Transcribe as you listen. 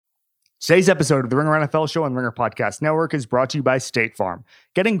Today's episode of the Ringer NFL Show on the Ringer Podcast Network is brought to you by State Farm.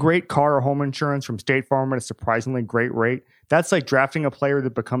 Getting great car or home insurance from State Farm at a surprisingly great rate, that's like drafting a player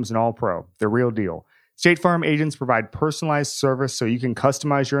that becomes an all-pro, the real deal. State Farm agents provide personalized service so you can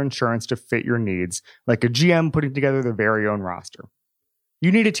customize your insurance to fit your needs, like a GM putting together their very own roster.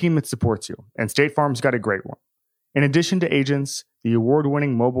 You need a team that supports you, and State Farm's got a great one. In addition to agents, the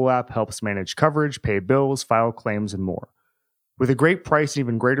award-winning mobile app helps manage coverage, pay bills, file claims, and more. With a great price and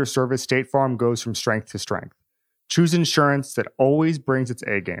even greater service, State Farm goes from strength to strength. Choose insurance that always brings its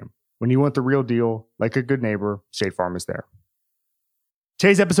A game. When you want the real deal, like a good neighbor, State Farm is there.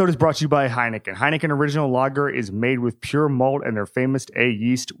 Today's episode is brought to you by Heineken. Heineken Original Lager is made with pure malt and their famous A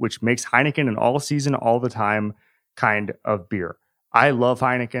yeast, which makes Heineken an all-season, all-the-time kind of beer. I love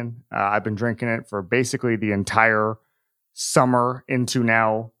Heineken. I've been drinking it for basically the entire summer into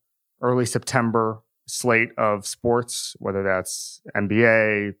now early September slate of sports, whether that's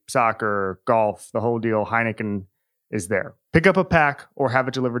NBA, soccer, golf, the whole deal. Heineken is there. Pick up a pack or have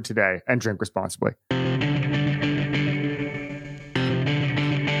it delivered today and drink responsibly.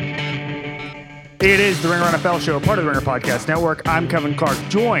 It is the Ringer NFL Show, part of the Ringer Podcast Network. I'm Kevin Clark,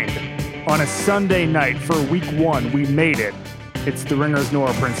 joined on a Sunday night for week one. We made it. It's the Ringer's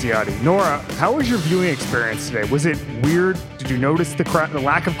Nora Princiotti. Nora, how was your viewing experience today? Was it weird? Did you notice the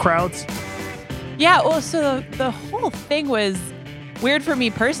lack of crowds? Yeah, well, so the whole thing was weird for me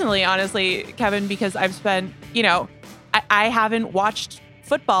personally, honestly, Kevin, because I've spent, I haven't watched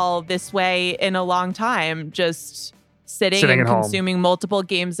football this way in a long time, just sitting and consuming multiple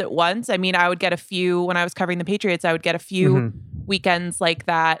games at once. I mean, I would get a few, when I was covering the Patriots, I would get a few weekends like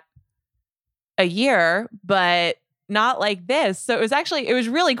that a year, but not like this. So it was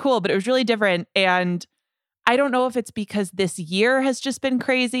really cool, but it was really different. And I don't know if it's because this year has just been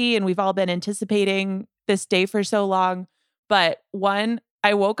crazy and we've all been anticipating this day for so long. But one,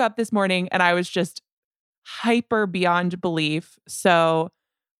 I woke up this morning and I was just hyper beyond belief. So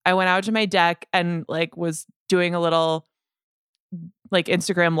I went out to my deck and was doing a little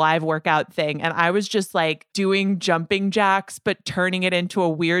Instagram live workout thing. And I was just doing jumping jacks, but turning it into a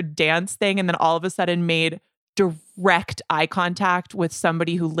weird dance thing. And then all of a sudden made direct eye contact with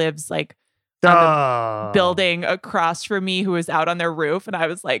somebody who lives on the building across from me who was out on their roof. And I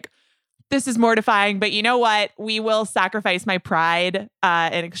was like, this is mortifying, but you know what? We will sacrifice my pride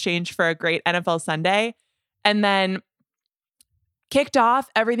in exchange for a great NFL Sunday. And then kicked off.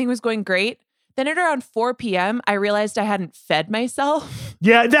 Everything was going great. Then at around 4 p.m., I realized I hadn't fed myself.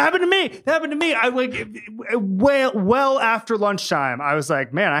 Yeah, that happened to me. I well after lunchtime. I was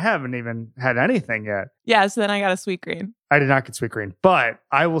like, man, I haven't even had anything yet. Yeah, so then I got a Sweetgreen. I did not get Sweetgreen, but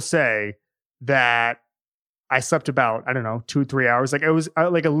I will say that I slept about, 2-3 hours. It was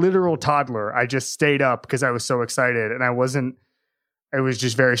like a literal toddler. I just stayed up because I was so excited and it was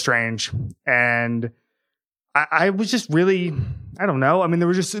just very strange. And I was just really, I don't know. I mean, there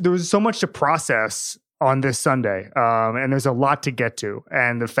was so much to process on this Sunday. And there's a lot to get to.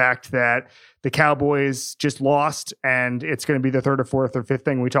 And the fact that the Cowboys just lost and it's going to be the third or fourth or fifth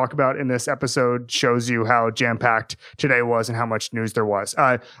thing we talk about in this episode shows you how jam-packed today was and how much news there was.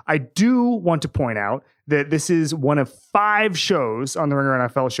 I do want to point out that this is one of 5 shows on the Ringer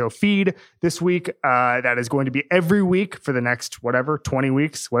NFL Show feed this week. That is going to be every week for the next 20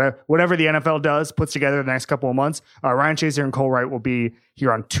 weeks, whatever the NFL does, puts together the next couple of months. Ryan Shazier and Cole Wright will be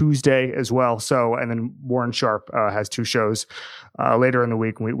here on Tuesday as well. So, and then Warren Sharp has 2 shows later in the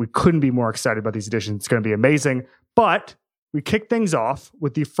week. We couldn't be more excited about these editions. It's going to be amazing. But we kick things off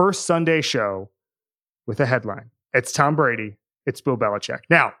with the first Sunday show with a headline. It's Tom Brady. It's Bill Belichick.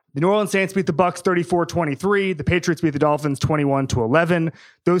 Now, the New Orleans Saints beat the Bucs 34-23. The Patriots beat the Dolphins 21-11.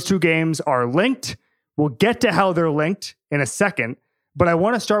 Those 2 games are linked. We'll get to how they're linked in a second, but I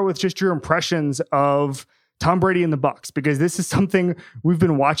want to start with just your impressions of Tom Brady and the Bucs, because this is something we've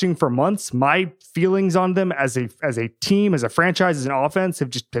been watching for months. My feelings on them as a team, as a franchise, as an offense have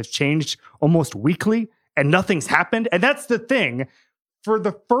changed almost weekly, and nothing's happened. And that's the thing. For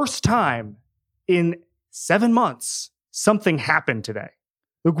the first time in 7 months, something happened today.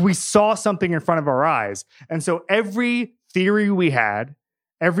 Look, we saw something in front of our eyes. And so every theory we had,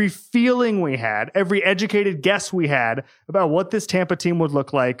 every feeling we had, every educated guess we had about what this Tampa team would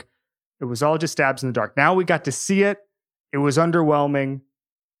look like, it was all just stabs in the dark. Now we got to see it. It was underwhelming.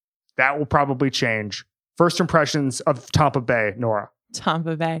 That will probably change. First impressions of Tampa Bay, Nora.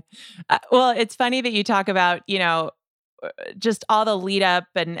 Tampa Bay. Well, it's funny that you talk about, just all the lead up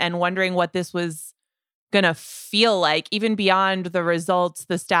and wondering what this was going to feel like, even beyond the results,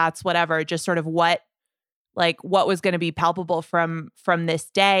 the stats, whatever, just sort of what was going to be palpable from this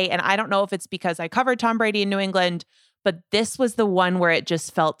day. And I don't know if it's because I covered Tom Brady in New England, But this was the one where it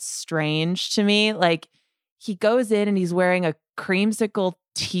just felt strange to me. Like he goes in and he's wearing a creamsicle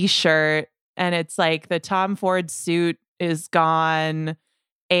t-shirt and it's like the Tom Ford suit is gone.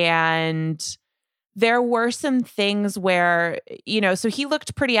 And there were some things where, so he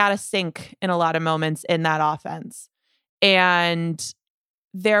looked pretty out of sync in a lot of moments in that offense. And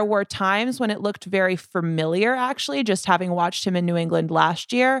there were times when it looked very familiar, actually, just having watched him in New England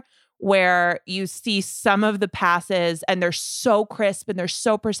last year, where you see some of the passes and they're so crisp and they're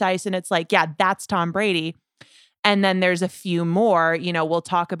so precise. And it's like, yeah, that's Tom Brady. And then there's a few more, we'll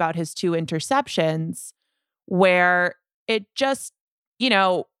talk about his 2 interceptions where it just,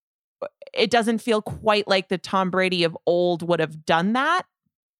 it doesn't feel quite like the Tom Brady of old would have done that.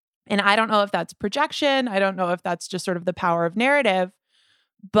 And I don't know if that's projection. I don't know if that's just sort of the power of narrative,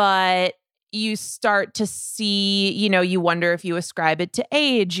 but you start to see, you wonder if you ascribe it to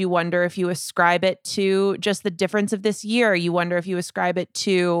age. You wonder if you ascribe it to just the difference of this year. You wonder if you ascribe it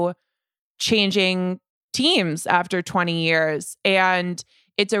to changing teams after 20 years. And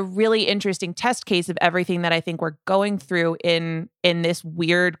it's a really interesting test case of everything that I think we're going through in this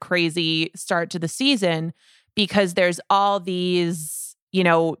weird, crazy start to the season, because there's all these,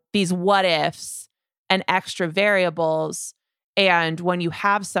 these what ifs and extra variables. And when you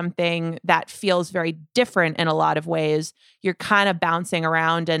have something that feels very different in a lot of ways, you're kind of bouncing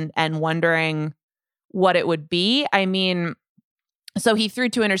around and wondering what it would be. I mean, so he threw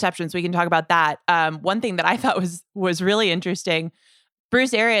 2 interceptions. We can talk about that. One thing that I thought was really interesting,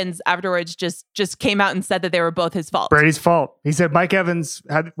 Bruce Arians afterwards just came out and said that they were both his fault. Brady's fault. He said Mike Evans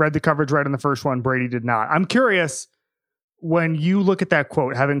had read the coverage right on the first one. Brady did not. I'm curious, when you look at that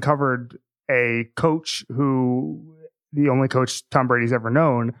quote, having covered a coach who, the only coach Tom Brady's ever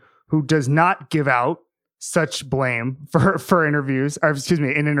known, who does not give out such blame for interviews, in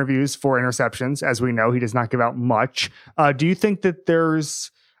interviews for interceptions. As we know, he does not give out much. Do you think that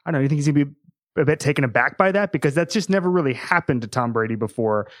there's, I don't know, you think he's going to be a bit taken aback by that? Because that's just never really happened to Tom Brady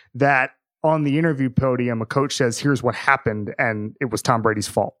before, that on the interview podium, a coach says, here's what happened, and it was Tom Brady's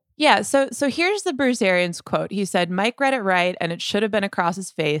fault. Yeah, so here's the Bruce Arians quote. He said, Mike read it right, and it should have been across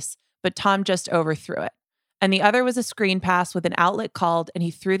his face, but Tom just overthrew it. And the other was a screen pass with an outlet called, and he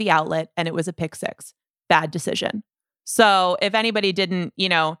threw the outlet, and it was a pick 6. Bad decision. So if anybody didn't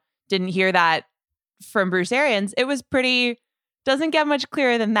hear that from Bruce Arians, it was doesn't get much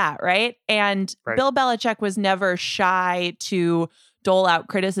clearer than that, right? And right. Bill Belichick was never shy to dole out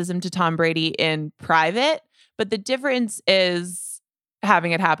criticism to Tom Brady in private, but the difference is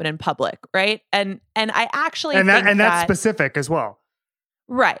having it happen in public, right? And I actually think that's specific as well.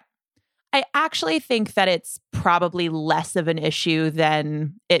 Right. I actually think that it's probably less of an issue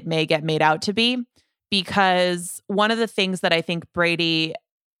than it may get made out to be, because one of the things that I think Brady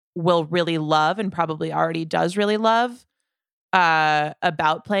will really love, and probably already does really love,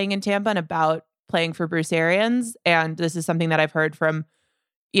 about playing in Tampa and about playing for Bruce Arians, and this is something that I've heard from,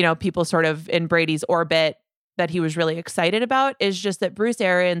 people sort of in Brady's orbit that he was really excited about, is just that Bruce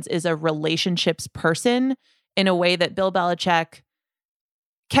Arians is a relationships person in a way that Bill Belichick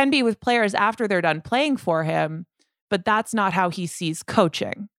can be with players after they're done playing for him, but that's not how he sees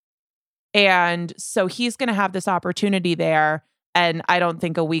coaching. And so he's going to have this opportunity there, and I don't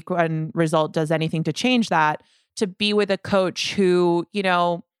think a week one result does anything to change that, to be with a coach who,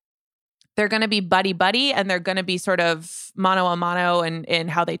 they're going to be buddy-buddy, and they're going to be sort of mano-a-mano in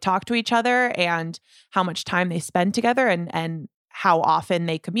how they talk to each other and how much time they spend together and how often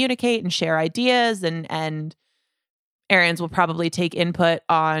they communicate and share ideas. And Arians will probably take input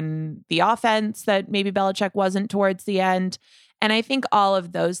on the offense that maybe Belichick wasn't towards the end. And I think all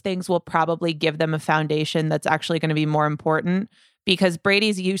of those things will probably give them a foundation that's actually going to be more important, because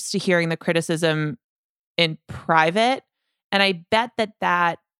Brady's used to hearing the criticism in private. And I bet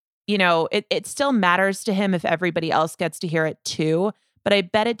that it still matters to him if everybody else gets to hear it too. But I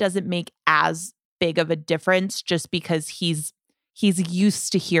bet it doesn't make as big of a difference just because he's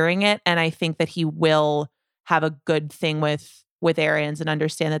used to hearing it. And I think that he will have a good thing with Arians and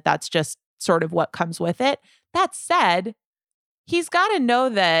understand that that's just sort of what comes with it. That said, he's got to know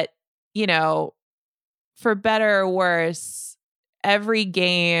that, for better or worse, every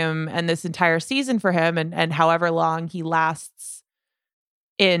game and this entire season for him and however long he lasts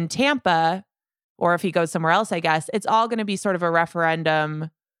in Tampa, or if he goes somewhere else, I guess, it's all going to be sort of a referendum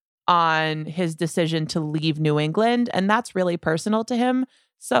on his decision to leave New England. And that's really personal to him.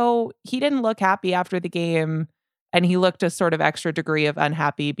 So he didn't look happy after the game, and he looked a sort of extra degree of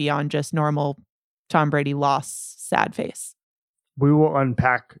unhappy beyond just normal Tom Brady loss, sad face. We will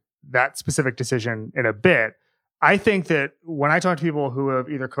unpack that specific decision in a bit. I think that when I talk to people who have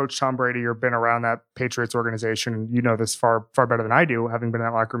either coached Tom Brady or been around that Patriots organization, and you know this far better than I do, having been in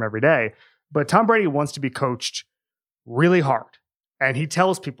that locker room every day, but Tom Brady wants to be coached really hard. And he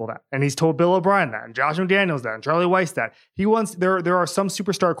tells people that. And he's told Bill O'Brien that, and Josh McDaniels that, and Charlie Weiss that. He wants, there are some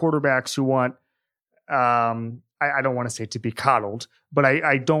superstar quarterbacks who want, I don't want to say to be coddled, but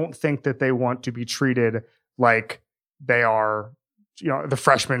I don't think that they want to be treated like they are, the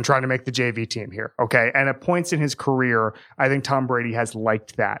freshman trying to make the JV team here. Okay. And at points in his career, I think Tom Brady has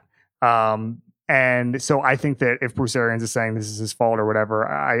liked that. And so I think that if Bruce Arians is saying this is his fault or whatever,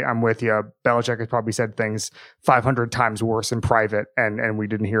 I'm with you. Belichick has probably said things 500 times worse in private, and we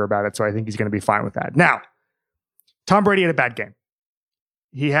didn't hear about it. So I think he's going to be fine with that. Now, Tom Brady had a bad game.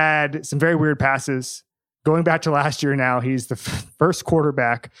 He had some very weird passes. Going back to last year now, he's the first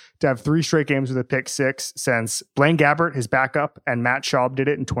quarterback to have 3 straight games with a pick six since Blaine Gabbert, his backup, and Matt Schaub did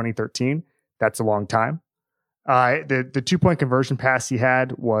it in 2013. That's a long time. The 2-point conversion pass he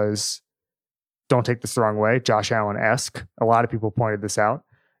had was, don't take this the wrong way, Josh Allen-esque. A lot of people pointed this out.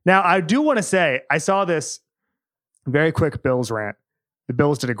 Now, I do want to say, I saw this very quick Bills rant. The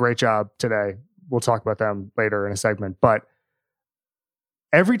Bills did a great job today. We'll talk about them later in a segment. But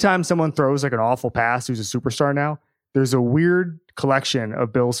every time someone throws like an awful pass who's a superstar now, there's a weird collection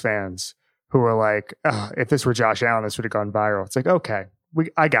of Bills fans who are like, if this were Josh Allen, this would have gone viral. It's like, okay,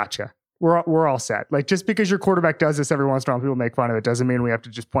 I gotcha. We're all set. Like, just because your quarterback does this every once in a while, people make fun of it, doesn't mean we have to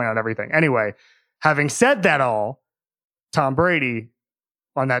just point out everything. Anyway, having said that all, Tom Brady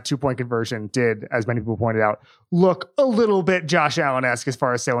on that 2-point conversion did, as many people pointed out, look a little bit Josh Allen-esque as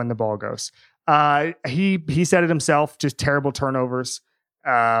far as say when the ball goes. He said it himself, just terrible turnovers.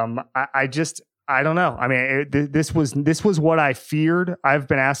 I don't know. I mean, this was what I feared. I've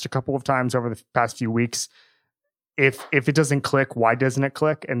been asked a couple of times over the past few weeks, if it doesn't click, why doesn't it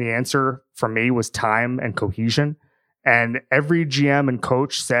click? And the answer for me was time and cohesion. And every GM and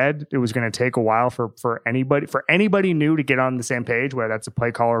coach said it was going to take a while for anybody new to get on the same page, whether that's a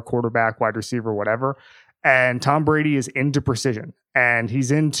play caller, quarterback, wide receiver, whatever. And Tom Brady is into precision, and he's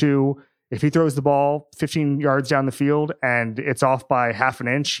into, if he throws the ball 15 yards down the field and it's off by half an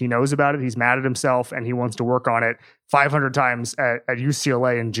inch, he knows about it. He's mad at himself, and he wants to work on it 500 times at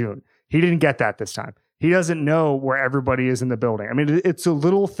UCLA in June. He didn't get that this time. He doesn't know where everybody is in the building. I mean, it's a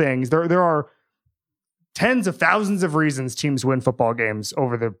little things. There are tens of thousands of reasons teams win football games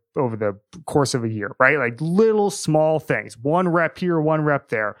over the course of a year, right? Like little small things. 1 rep here, 1 rep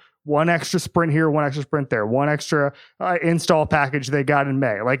there, 1 extra sprint here, 1 extra sprint there, 1 extra install package they got in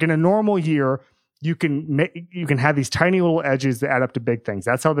May. Like in a normal year, you can have these tiny little edges that add up to big things.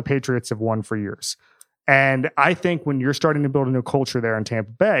 That's how the Patriots have won for years. And I think when you're starting to build a new culture there in Tampa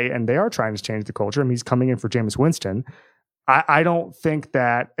Bay, and they are trying to change the culture, I mean, he's coming in for Jameis Winston. I don't think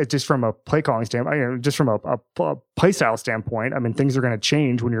that it's just from a play calling standpoint, just from a play style standpoint. I mean, things are going to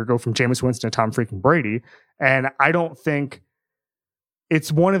change when you go from Jameis Winston to Tom freaking Brady. And I don't think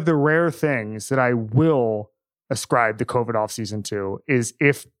it's one of the rare things that I will ascribe the COVID offseason to is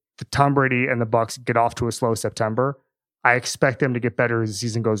if the Tom Brady and the Bucs get off to a slow September, I expect them to get better as the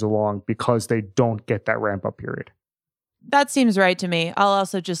season goes along because they don't get that ramp up period. That seems right to me. I'll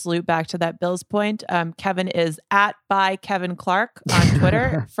also just loop back to that Bills point. Kevin is @by Kevin Clark on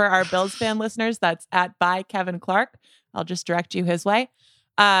Twitter. For our Bills fan listeners, that's @by Kevin Clark. I'll just direct you his way.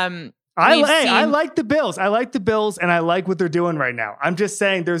 I like the Bills. I like the Bills, and I like what they're doing right now. I'm just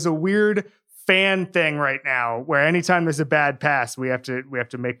saying there's a weird fan thing right now where anytime there's a bad pass, we have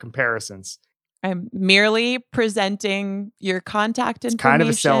to make comparisons. I'm merely presenting your contact information. It's kind of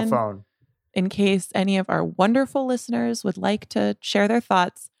a cell phone. In case any of our wonderful listeners would like to share their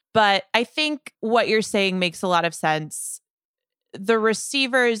thoughts. But I think what you're saying makes a lot of sense. The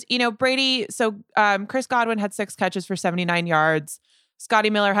receivers, Brady, so Chris Godwin had 6 catches for 79 yards. Scotty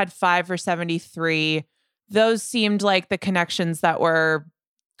Miller had 5 for 73. Those seemed like the connections that were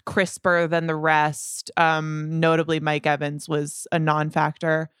crisper than the rest. Notably, Mike Evans was a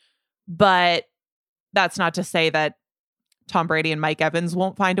non-factor. But that's not to say that Tom Brady and Mike Evans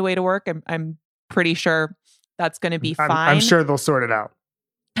won't find a way to work. I'm pretty sure that's going to be fine. I'm sure they'll sort it out.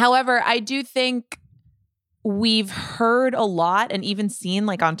 However, I do think we've heard a lot and even seen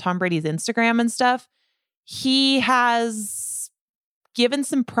like on Tom Brady's Instagram and stuff, he has given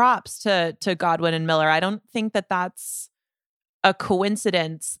some props to Godwin and Miller. I don't think that that's a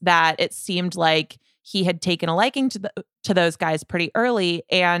coincidence that it seemed like he had taken a liking to those guys pretty early.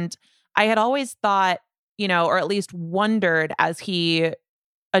 And I had always thought, or at least wondered as he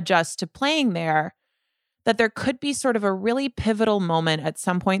adjusts to playing there, that there could be sort of a really pivotal moment at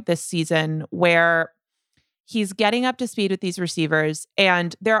some point this season where he's getting up to speed with these receivers.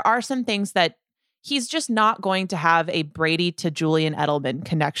 And there are some things that he's just not going to have a Brady to Julian Edelman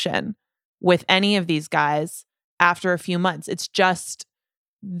connection with any of these guys after a few months. It's just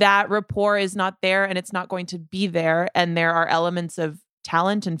that rapport is not there, and it's not going to be there. And there are elements of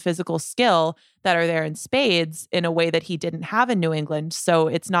talent and physical skill that are there in spades in a way that he didn't have in New England. So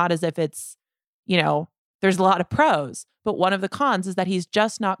it's not as if it's, there's a lot of pros, but one of the cons is that he's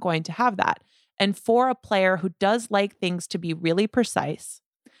just not going to have that. And for a player who does like things to be really precise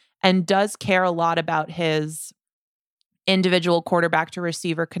and does care a lot about his individual quarterback to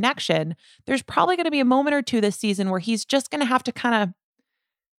receiver connection, there's probably going to be a moment or two this season where he's just going to have to kind of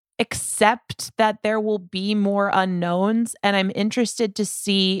accept that there will be more unknowns. And I'm interested to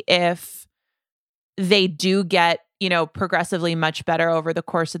see if they do get, progressively much better over the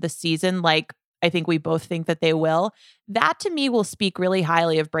course of the season. Like, I think we both think that they will. That to me will speak really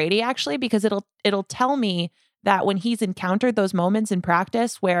highly of Brady, actually, because it'll tell me that when he's encountered those moments in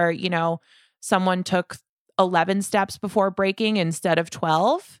practice where, someone took 11 steps before breaking instead of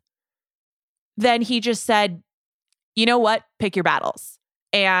 12, then he just said, you know what, pick your battles.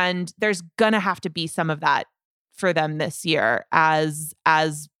 And there's going to have to be some of that for them this year as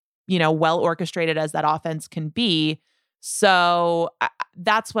well orchestrated as that offense can be. So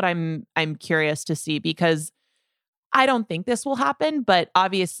that's what I'm curious to see, because I don't think this will happen. But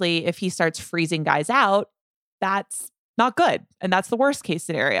obviously, if he starts freezing guys out, that's not good. And that's the worst case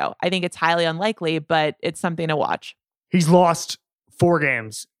scenario. I think it's highly unlikely, but it's something to watch. He's lost 4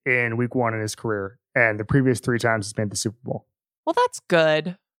 games in week 1 in his career, and the previous 3 times he's made the Super Bowl. Well, that's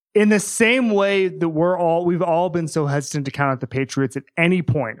good. In the same way that we've all been so hesitant to count out the Patriots at any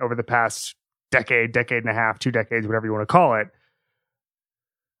point over the past decade and a half, 2 decades, whatever you want to call it.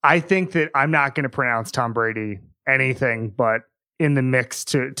 I think that I'm not going to pronounce Tom Brady anything but in the mix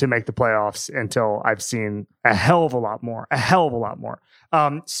to make the playoffs until I've seen a hell of a lot more.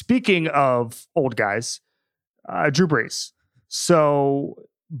 Speaking of old guys, Drew Brees. So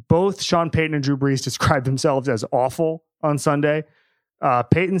both Sean Payton and Drew Brees described themselves as awful on Sunday.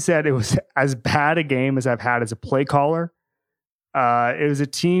 Payton said it was as bad a game as I've had as a play caller. It was a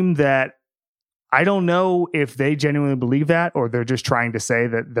team that I don't know if they genuinely believe that, or they're just trying to say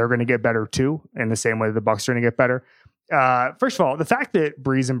that they're going to get better too, in the same way the Bucs are going to get better. First of all, the fact that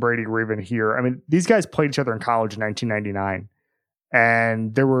Brees and Brady were even here, I mean, these guys played each other in college in 1999,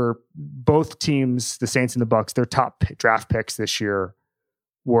 and there were both teams, the Saints and the Bucs, their top draft picks this year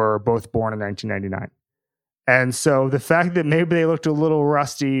were both born in 1999. And so the fact that maybe they looked a little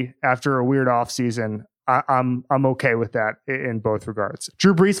rusty after a weird offseason, I'm okay with that in both regards.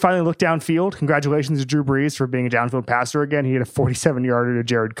 Drew Brees finally looked downfield. Congratulations to Drew Brees for being a downfield passer again. He had a 47-yarder to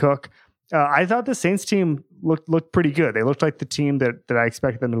Jared Cook. I thought the Saints team looked pretty good. They looked like the team that I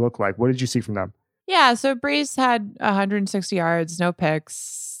expected them to look like. What did you see from them? Yeah, so Brees had 160 yards, no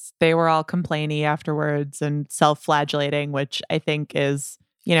picks. They were all complainy afterwards and self-flagellating, which I think is,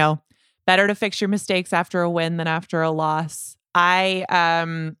 better to fix your mistakes after a win than after a loss.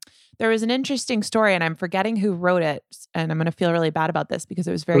 There was an interesting story, and I'm forgetting who wrote it, and I'm going to feel really bad about this because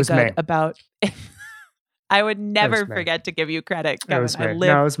it was very good about. I would never forget to give you credit, Kevin.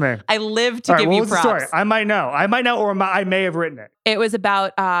 It was me. I live to give you props. The story? I might know, or I may have written it. It was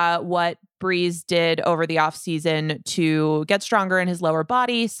about what Brees did over the offseason to get stronger in his lower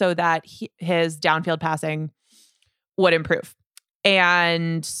body so that his downfield passing would improve.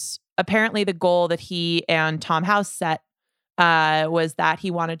 And apparently the goal that he and Tom House set was that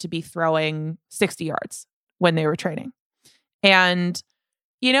he wanted to be throwing 60 yards when they were training. And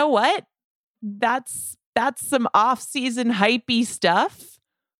you know what? That's some off-season hypey stuff.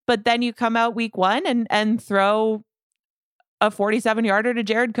 But then you come out week 1 and throw a 47-yarder to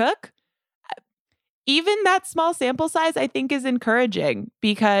Jared Cook. Even that small sample size, I think, is encouraging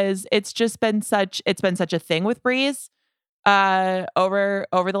because it's been such a thing with Brees over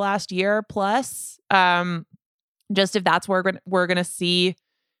the last year plus. Just if that's where we're going to see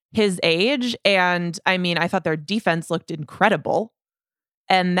his age. And I mean, I thought their defense looked incredible.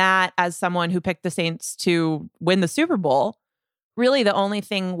 And that, as someone who picked the Saints to win the Super Bowl, really the only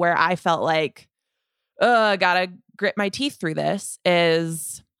thing where I felt like, I gotta grit my teeth through this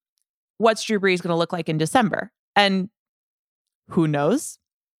is what's Drew Brees going to look like in December? And who knows?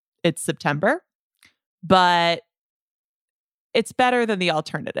 It's September, but it's better than the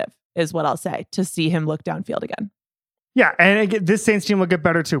alternative, is what I'll say, to see him look downfield again. Yeah, and again, this Saints team will get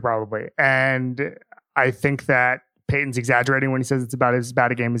better too, probably. And I think that Peyton's exaggerating when he says it's about as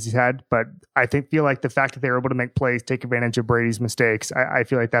bad a game as he's had. But I feel like the fact that they were able to make plays, take advantage of Brady's mistakes, I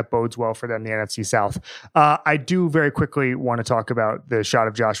feel like that bodes well for them in the NFC South. I do very quickly want to talk about the shot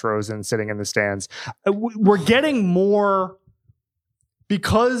of Josh Rosen sitting in the stands. We're getting more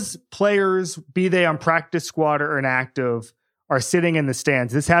because players, be they on practice squad or inactive, are sitting in the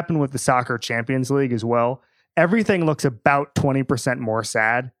stands. This happened with the Soccer Champions League as well. Everything looks about 20% more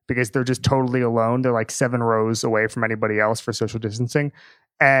sad because they're just totally alone. They're like 7 rows away from anybody else for social distancing.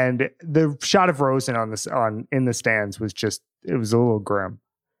 And the shot of Rosen in the stands was just, it was a little grim.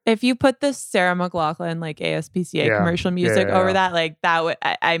 If you put the Sarah McLachlan like ASPCA commercial music over that, like that would,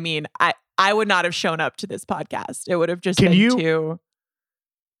 I mean, I would not have shown up to this podcast. It would have just been too.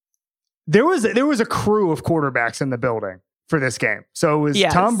 There was a crew of quarterbacks in the building for this game. So it was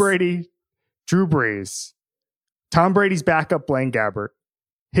Tom Brady, Drew Brees, Tom Brady's backup, Blaine Gabbert,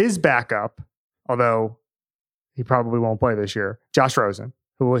 his backup, although he probably won't play this year, Josh Rosen,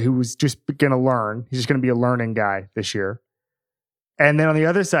 who was just going to learn. He's just going to be a learning guy this year. And then on the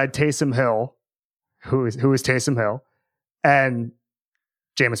other side, Taysom Hill, who is Taysom Hill, and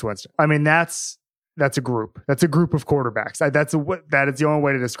Jameis Winston. I mean, that's a group. That's a group of quarterbacks. That is the only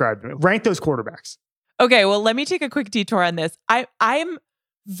way to describe them. Rank those quarterbacks. Okay, well, let me take a quick detour on this. I'm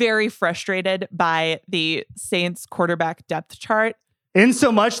very frustrated by the Saints quarterback depth chart. In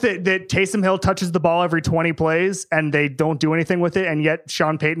so much that Taysom Hill touches the ball every 20 plays and they don't do anything with it, and yet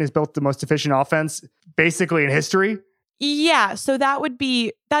Sean Payton has built the most efficient offense basically in history. Yeah, so that would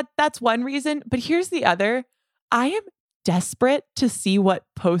be that's one reason. But here's the other. I am desperate to see what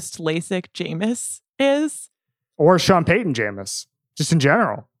post LASIK Jameis is. Or Sean Payton Jameis, just in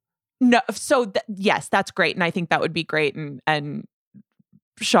general. No, so yes, that's great. And I think that would be great. And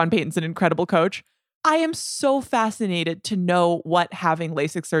Sean Payton's an incredible coach. I am so fascinated to know what having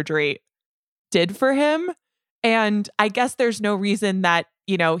LASIK surgery did for him. And I guess there's no reason that,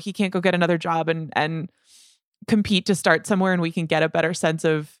 he can't go get another job and compete to start somewhere and we can get a better sense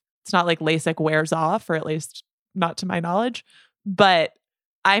of, it's not like LASIK wears off, or at least not to my knowledge, but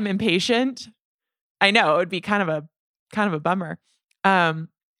I'm impatient. I know it would be kind of a bummer.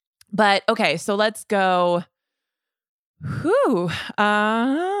 But okay, so let's go.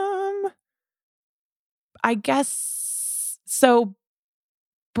 I guess so.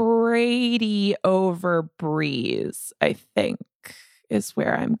 Brady over Breeze, I think, is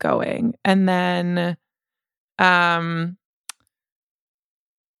where I'm going. And then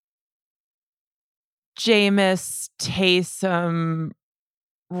Jameis, Taysom,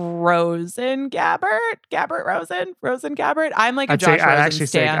 Rosen, Gabbert. I'm like a Josh Rosen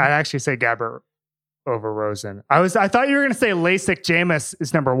stan. I'd actually say Gabbert over Rosen. I thought you were going to say LASIK Jameis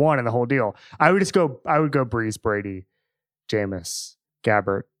is number 1 in the whole deal. I would go Breeze, Brady, Jameis,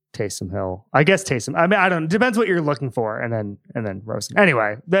 Gabbert, Taysom Hill. I guess Taysom. I mean, I don't. Depends what you're looking for, and then Rosen.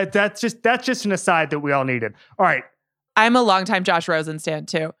 Anyway, that's just an aside that we all needed. All right. I'm a longtime Josh Rosen stan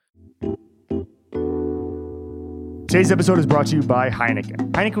too. Today's episode is brought to you by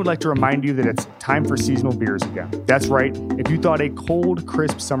Heineken. Heineken would like to remind you that it's time for seasonal beers again. That's right. If you thought a cold,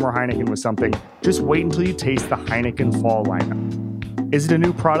 crisp summer Heineken was something, just wait until you taste the Heineken Fall lineup. Is it a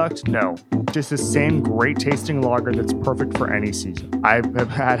new product? No. Just the same great tasting lager that's perfect for any season. I have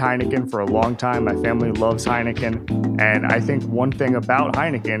had Heineken for a long time. My family loves Heineken. And I think one thing about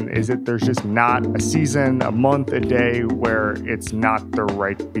Heineken is that there's just not a season, a month, a day where it's not the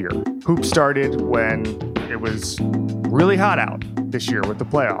right beer. Hoop started when it was really hot out this year with the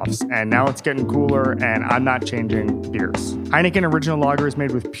playoffs, and now it's getting cooler, and I'm not changing beers. Heineken Original Lager is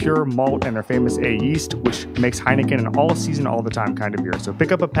made with pure malt and their famous A yeast, which makes Heineken an all-season, all-the-time kind of beer. So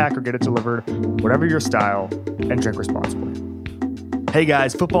pick up a pack or get it delivered, whatever your style, and drink responsibly. Hey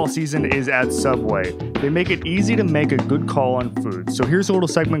guys, football season is at Subway. They make it easy to make a good call on food. So here's a little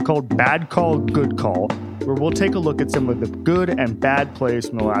segment called Bad Call, Good Call, where we'll take a look at some of the good and bad plays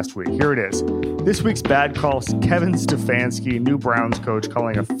from the last week. Here it is. This week's bad call, Kevin Stefanski, new Browns coach,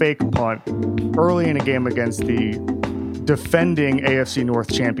 calling a fake punt early in a game against the defending AFC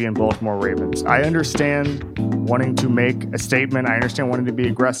North champion Baltimore Ravens. I understand wanting to make a statement. I understand wanting to be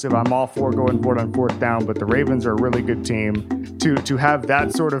aggressive. I'm all for going for it on 4th down, but the Ravens are a really good team. To have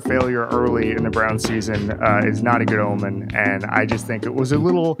that sort of failure early in the Browns season is not a good omen, and I just think it was a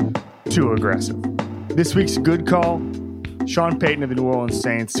little too aggressive. This week's good call, Sean Payton of the New Orleans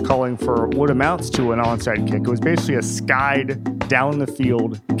Saints calling for what amounts to an onside kick. It was basically a skied down the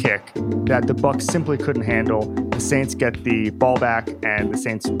field kick that the Bucs simply couldn't handle. The Saints get the ball back, and the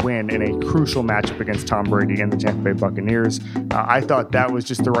Saints win in a crucial matchup against Tom Brady and the Tampa Bay Buccaneers. I thought that was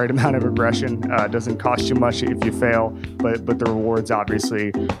just the right amount of aggression. Doesn't cost you much if you fail, but the rewards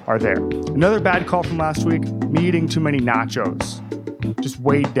obviously are there. Another bad call from last week, me eating too many nachos. Just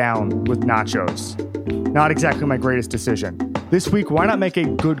weighed down with nachos. Not exactly my greatest decision. This week, why not make a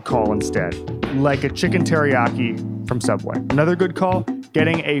good call instead? Like a chicken teriyaki from Subway. Another good call,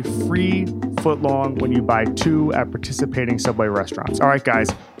 getting a free footlong when you buy 2 at participating Subway restaurants. All right, guys,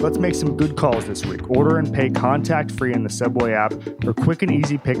 let's make some good calls this week. Order and pay contact-free in the Subway app for quick and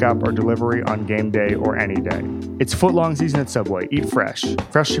easy pickup or delivery on game day or any day. It's footlong season at Subway. Eat fresh,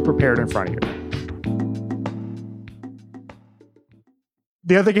 freshly prepared in front of you.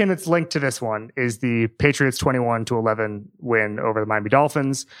 The other game that's linked to this one is the Patriots 21-11 win over the Miami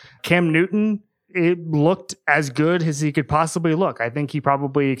Dolphins. Cam Newton, it looked as good as he could possibly look. I think he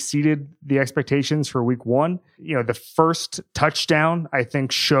probably exceeded the expectations for week 1. You know, the first touchdown, I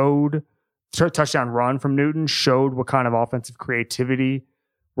think, touchdown run from Newton showed what kind of offensive creativity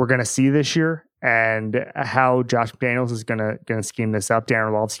we're going to see this year and how Josh McDaniels is going to scheme this up.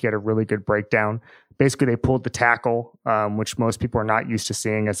 Darren Orlovsky had a really good breakdown. Basically, they pulled the tackle, which most people are not used to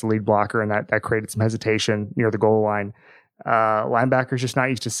seeing as the lead blocker, and that created some hesitation near the goal line. Linebackers just not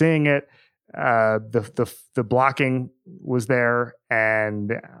used to seeing it. The blocking was there,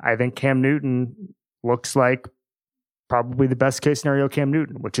 and I think Cam Newton looks like probably the best case scenario Cam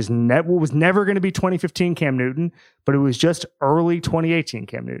Newton, which is was never going to be 2015 Cam Newton, but it was just early 2018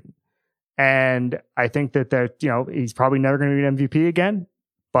 Cam Newton. And I think that he's probably never going to be an MVP again,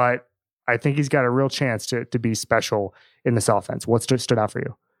 but I think he's got a real chance to be special in this offense. What stood out for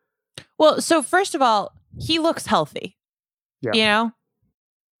you? Well, so first of all, he looks healthy. Yeah. You know,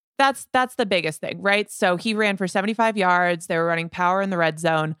 that's the biggest thing, right? So he ran for 75 yards. They were running power in the red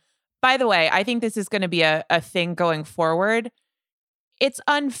zone. By the way, I think this is going to be a thing going forward. It's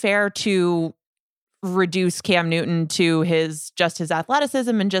unfair to reduce Cam Newton to his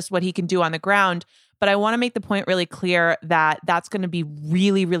athleticism and just what he can do on the ground. But I want to make the point really clear that that's going to be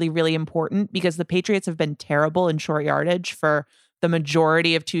really, really, really important because the Patriots have been terrible in short yardage for the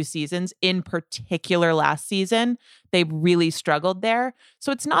majority of 2 seasons. In particular, last season, they really struggled there.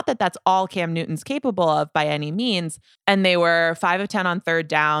 So it's not that that's all Cam Newton's capable of by any means. And they were 5 of 10 on third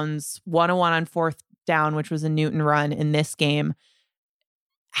downs, 1 of 1 on fourth down, which was a Newton run in this game.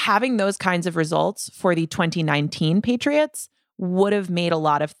 Having those kinds of results for the 2019 Patriots would have made a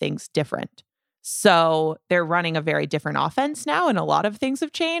lot of things different. So they're running a very different offense now, and a lot of things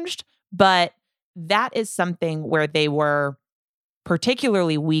have changed. But that is something where they were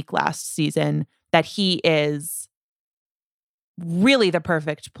particularly weak last season, that he is really the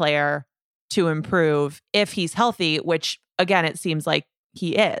perfect player to improve if he's healthy, which, again, it seems like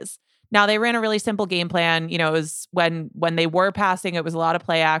he is. Now, they ran a really simple game plan. You know, it was when they were passing, it was a lot of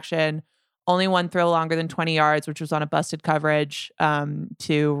play action. Only one throw longer than 20 yards, which was on a busted coverage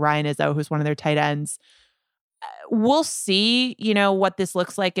to Ryan Izzo, who's one of their tight ends. We'll see, what this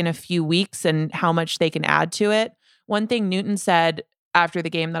looks like in a few weeks and how much they can add to it. One thing Newton said after the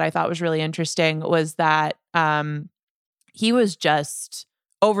game that I thought was really interesting was that he was just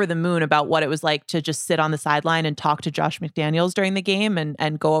over the moon about what it was like to just sit on the sideline and talk to Josh McDaniels during the game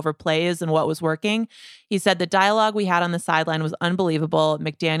and go over plays and what was working. He said the dialogue we had on the sideline was unbelievable.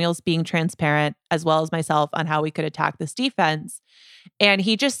 McDaniels being transparent, as well as myself, on how we could attack this defense. And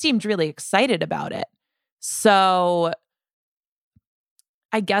he just seemed really excited about it. So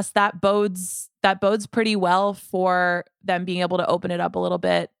I guess that bodes pretty well for them being able to open it up a little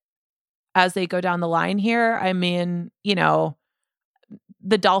bit as they go down the line here. I mean,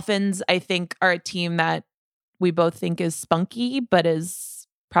 the Dolphins, I think, are a team that we both think is spunky, but is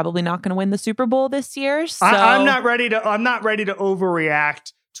probably not going to win the Super Bowl this year. So I'm not ready to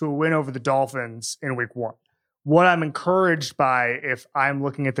overreact to a win over the Dolphins in week 1. What I'm encouraged by, if I'm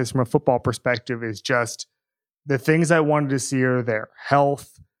looking at this from a football perspective, is just the things I wanted to see are there.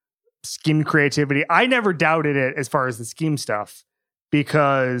 Health, scheme creativity. I never doubted it as far as the scheme stuff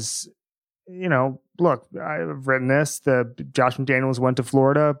because, look, I've written this. Josh McDaniels went to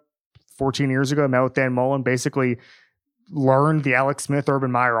Florida 14 years ago, met with Dan Mullen, basically learned the Alex Smith,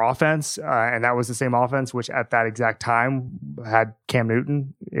 Urban Meyer offense. And that was the same offense, which at that exact time had Cam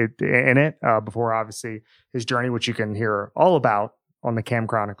Newton in it before, obviously, his journey, which you can hear all about on the Cam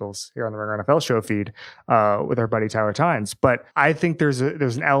Chronicles here on the Ringer NFL show feed with our buddy Tyler Tynes. But I think there's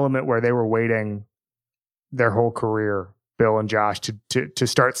an element where they were waiting their whole career, Bill and Josh, to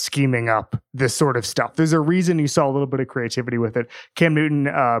start scheming up this sort of stuff. There's a reason you saw a little bit of creativity with it. Cam Newton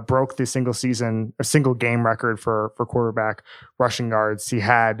broke the single game record for quarterback rushing yards. He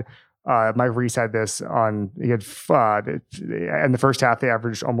had Mike Reese had this on. He had in the first half they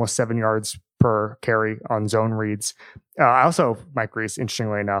averaged almost 7 yards per carry on zone reads. Also, Mike Reese,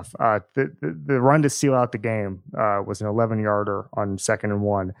 interestingly enough, the run to seal out the game was an 11-yarder on 2nd and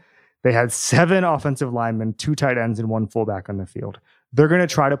 1. They had 7 offensive linemen, 2 tight ends, and 1 fullback on the field. They're going to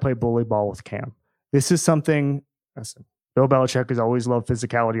try to play bully ball with Cam. This is something, listen, Bill Belichick has always loved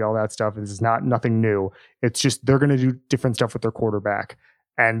physicality, all that stuff. This is nothing new. It's just they're going to do different stuff with their quarterback,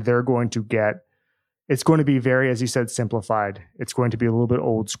 and they're going to get. It's going to be very, as you said, simplified. It's going to be a little bit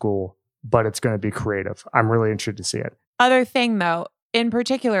old school, but it's going to be creative. I'm really interested to see it. Other thing, though, in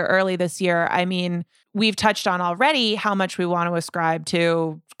particular, early this year, I mean, we've touched on already how much we want to ascribe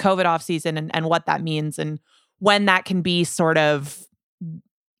to COVID offseason and what that means and when that can be sort of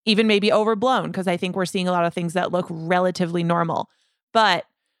even maybe overblown, because I think we're seeing a lot of things that look relatively normal. But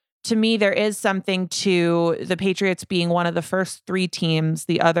to me, there is something to the Patriots being one of the first 3 teams.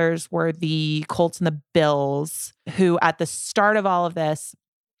 The others were the Colts and the Bills, who at the start of all of this,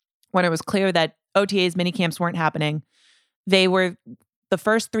 when it was clear that OTAs, minicamps weren't happening, they were the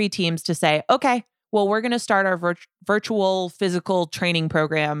first 3 teams to say, okay, well, we're going to start our virtual physical training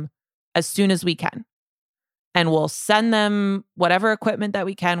program as soon as we can. And we'll send them whatever equipment that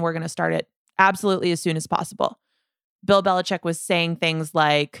we can. We're going to start it absolutely as soon as possible. Bill Belichick was saying things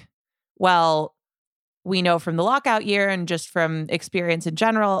like, well, we know from the lockout year and just from experience in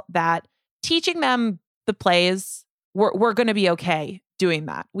general that teaching them the plays, we're going to be okay doing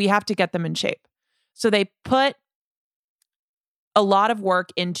that. We have to get them in shape. So they put a lot of work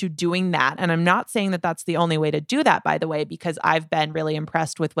into doing that. And I'm not saying that that's the only way to do that, by the way, because I've been really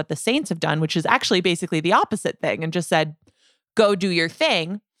impressed with what the Saints have done, which is actually basically the opposite thing and just said, go do your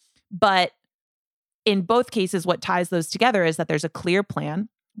thing. But in both cases, what ties those together is that there's a clear plan,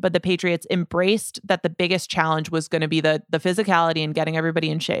 but the Patriots embraced that the biggest challenge was going to be the physicality and getting everybody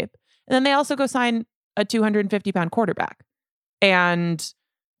in shape. And then they also go sign a 250-pound quarterback. And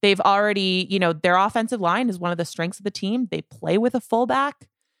they've already, their offensive line is one of the strengths of the team. They play with a fullback.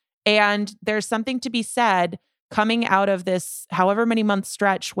 And there's something to be said coming out of this however many month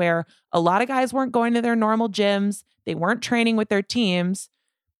stretch where a lot of guys weren't going to their normal gyms. They weren't training with their teams.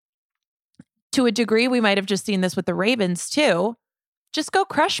 To a degree, we might have just seen this with the Ravens too. Just go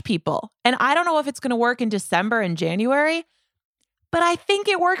crush people. And I don't know if it's going to work in December and January, but I think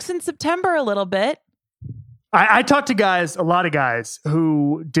it works in September a little bit. I talked to a lot of guys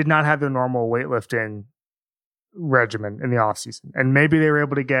who did not have their normal weightlifting regimen in the offseason. And maybe they were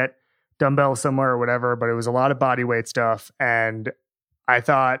able to get dumbbells somewhere or whatever, but it was a lot of body weight stuff. And I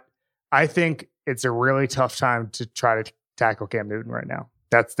think it's a really tough time to try to tackle Cam Newton right now.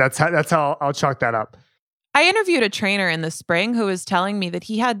 That's how I'll chalk that up. I interviewed a trainer in the spring who was telling me that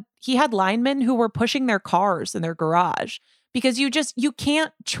he had linemen who were pushing their cars in their garage because you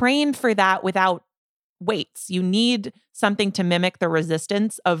can't train for that without weights. You need something to mimic the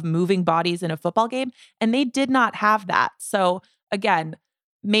resistance of moving bodies in a football game. And they did not have that. So again,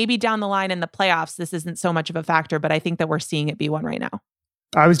 maybe down the line in the playoffs, this isn't so much of a factor, but I think that we're seeing it be one right now.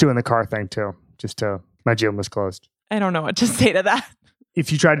 I was doing the car thing too. My gym was closed. I don't know what to say to that.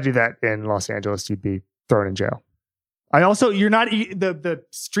 If you tried to do that in Los Angeles, you'd be thrown in jail. The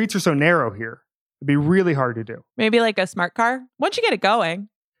streets are so narrow here. It'd be really hard to do. Maybe like a smart car once you get it going.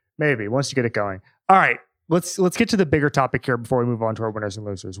 Maybe once you get it going. All right, let's get to the bigger topic here before we move on to our winners and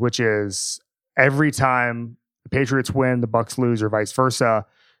losers, which is every time the Patriots win, the Bucs lose, or vice versa.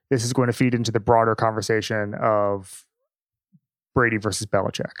 This is going to feed into the broader conversation of Brady versus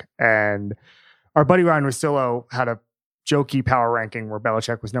Belichick. And our buddy Ryan Russillo had a jokey power ranking where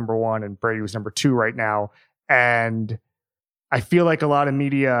Belichick was number 1 and Brady was number 2 right now. And I feel like a lot of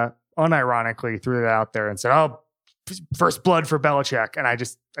media unironically threw that out there and said, oh, first blood for Belichick. And I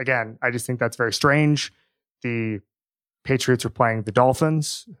just think that's very strange. The Patriots are playing the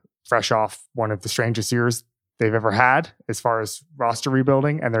Dolphins, fresh off one of the strangest years they've ever had as far as roster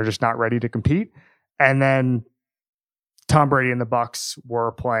rebuilding, and they're just not ready to compete. And then Tom Brady and the Bucs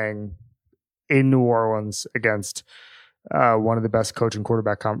were playing in New Orleans against one of the best coach and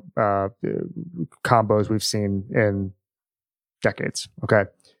quarterback combos we've seen in decades. Okay.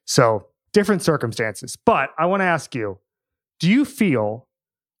 So different circumstances, but I want to ask you, do you feel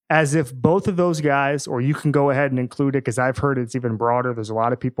as if both of those guys, or you can go ahead and include it because I've heard it's even broader. There's a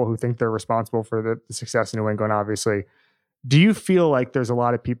lot of people who think they're responsible for the success in New England, obviously. Do you feel like there's a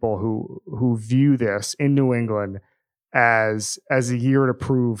lot of people who view this in New England as a year to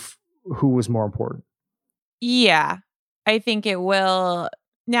prove who was more important? Yeah, I think it will.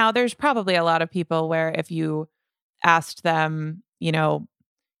 Now, there's probably a lot of people where if you asked them,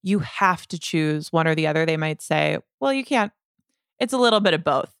 you have to choose one or the other, they might say, well, you can't. It's a little bit of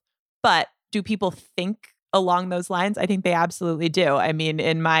both. But do people think along those lines? I think they absolutely do. I mean,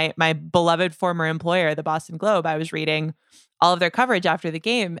 in my beloved former employer, the Boston Globe, I was reading all of their coverage after the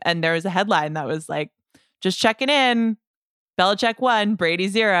game, and there was a headline that was like, just checking in, Belichick 1, Brady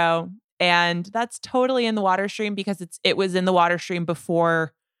 0. And that's totally in the water stream because it was in the water stream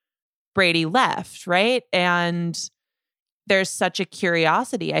before Brady left, right? And there's such a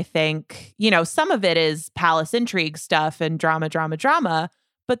curiosity, I think. Some of it is palace intrigue stuff and drama,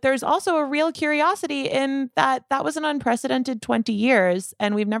 but there's also a real curiosity in that was an unprecedented 20 years,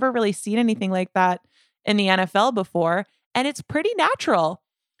 and we've never really seen anything like that in the NFL before. And it's pretty natural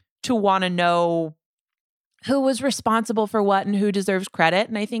to want to know who was responsible for what and who deserves credit.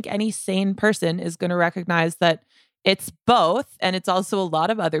 And I think any sane person is going to recognize that it's both, and it's also a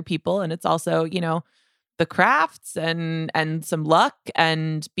lot of other people, and it's also, the crafts and some luck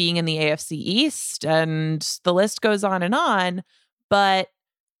and being in the AFC East, and the list goes on and on. But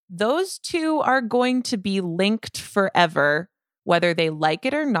those two are going to be linked forever, whether they like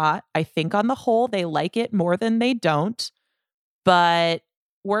it or not. I think on the whole, they like it more than they don't. But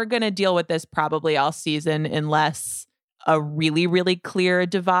we're going to deal with this probably all season unless a really, really clear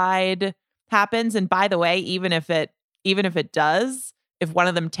divide happens. And by the way, even if it does, if one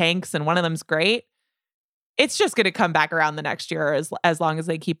of them tanks and one of them's great, it's just going to come back around the next year as long as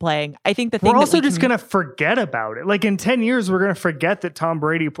they keep playing. I think we're also just going to forget about it. Like in 10 years, we're going to forget that Tom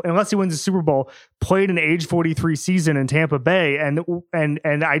Brady, unless he wins the Super Bowl, played an age 43 season in Tampa Bay.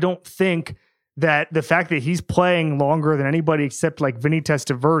 And I don't think that the fact that he's playing longer than anybody except like Vinny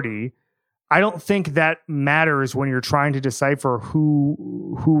Testaverde, I don't think that matters when you're trying to decipher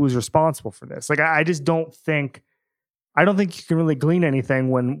who was responsible for this. Like, I just don't think you can really glean anything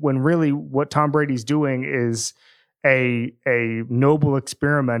when really what Tom Brady's doing is a noble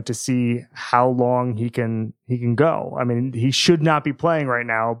experiment to see how long he can go. I mean, he should not be playing right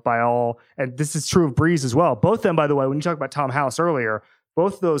now by all, and this is true of Breeze as well. Both of them, by the way, when you talk about Tom House earlier,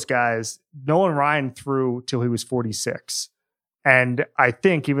 both of those guys, Nolan Ryan threw till he was 46. And I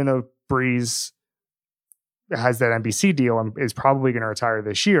think even though Breeze has that NBC deal and is probably going to retire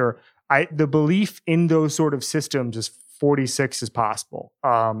this year, the belief in those sort of systems is 46 is possible.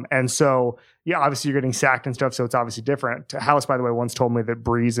 And so, yeah, obviously you're getting sacked and stuff, so it's obviously different. House, by the way, once told me that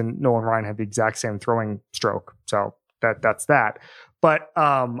Breeze and Nolan Ryan had the exact same throwing stroke. So that's that. But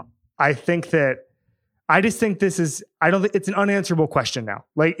I just think this is, I don't think it's an unanswerable question now.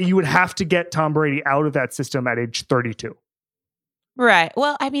 Like, you would have to get Tom Brady out of that system at age 32. Right.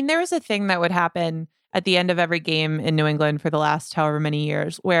 Well, I mean, there was a thing that would happen at the end of every game in New England for the last however many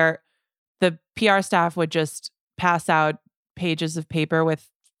years where the PR staff would just pass out pages of paper with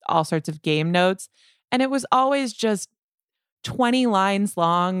all sorts of game notes. And it was always just 20 lines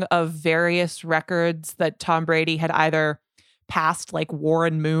long of various records that Tom Brady had either passed, like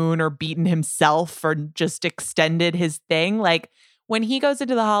Warren Moon, or beaten himself, or just extended his thing. Like, when he goes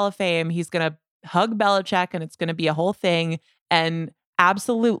into the Hall of Fame, he's going to hug Belichick and it's going to be a whole thing. And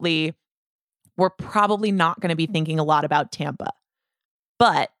absolutely, we're probably not going to be thinking a lot about Tampa.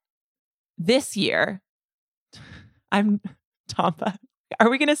 But this year, I'm Tampa. Are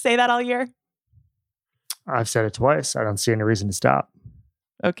we going to say that all year? I've said it twice. I don't see any reason to stop.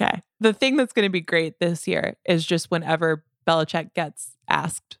 Okay. The thing that's going to be great this year is just whenever Belichick gets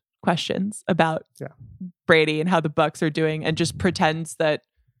asked questions about Brady and how the Bucs are doing, and just pretends that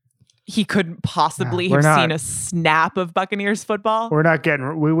he couldn't possibly have seen a snap of Buccaneers football.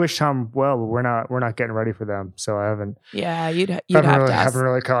 We wish Tom well, but we're not getting ready for them. So I haven't. Yeah, haven't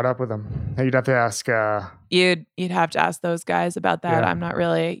really caught up with them. You'd have to ask. You'd have to ask those guys about that. Yeah. I'm not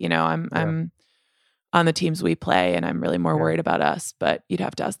really. I'm on the teams we play, and I'm really more worried about us. But you'd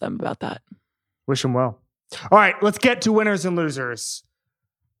have to ask them about that. Wish them well. All right, let's get to winners and losers.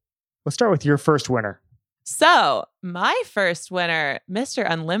 Let's start with your first winner. So, my first winner, Mr.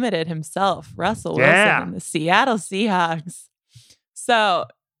 Unlimited himself, Russell Wilson and the Seattle Seahawks. So,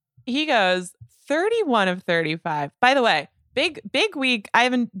 he goes 31 of 35. By the way, big week. I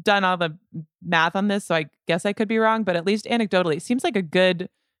haven't done all the math on this, so I guess I could be wrong, but at least anecdotally, it seems like a good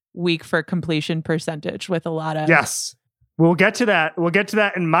week for completion percentage with a lot of... Yes. We'll get to that. We'll get to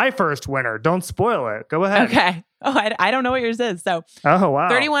that in my first winner. Don't spoil it. Go ahead. Okay. Oh, I don't know what yours is. So, wow.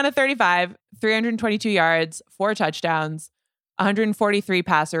 31 of 35, 322 yards, 4 touchdowns, 143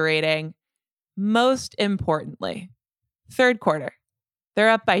 passer rating. Most importantly, third quarter, they're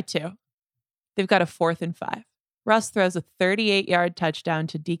up by 2. They've got a 4th and 5. Russ throws a 38-yard touchdown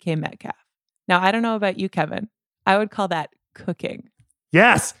to DK Metcalf. Now, I don't know about you, Kevin. I would call that cooking.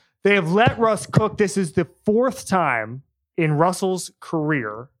 Yes. They have let Russ cook. This is the 4th time in Russell's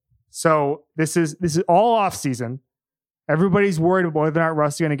career. So this is all off season. Everybody's worried about whether or not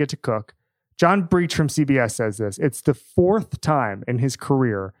Russ is going to get to cook. John Breach from CBS says this. It's the 4th time in his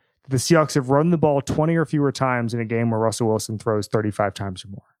career that the Seahawks have run the ball 20 or fewer times in a game where Russell Wilson throws 35 times or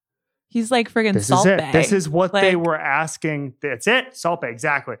more. He's like friggin' Salt Bae. This is what they were asking. That's it. Salt Bae,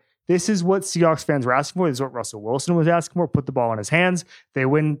 exactly. This is what Seahawks fans were asking for. This is what Russell Wilson was asking for. Put the ball in his hands. They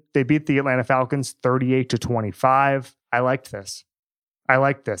win. They beat the Atlanta Falcons 38-25. I liked this.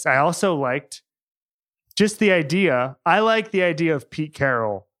 I also liked just the idea. I like the idea of Pete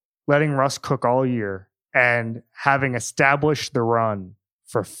Carroll letting Russ cook all year and having established the run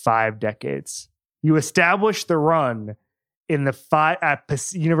for 5 decades. You established the run in the at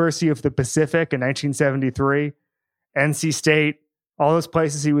University of the Pacific in 1973, NC State, all those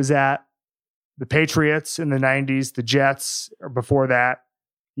places he was at, the Patriots in the 90s, the Jets or before that,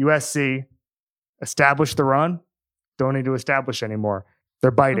 USC, established the run. Don't need to establish anymore.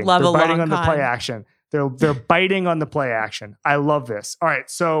 They're biting. They're biting on the play action. They're biting on the play action. I love this. All right.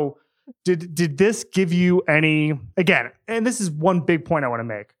 So did this give you any, again, and this is one big point I want to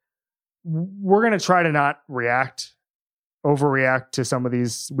make. We're going to try to not overreact to some of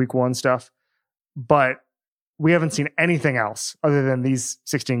these week 1 stuff, but we haven't seen anything else other than these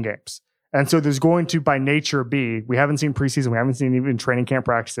 16 games. And so there's going to, by nature, we haven't seen preseason. We haven't seen even training camp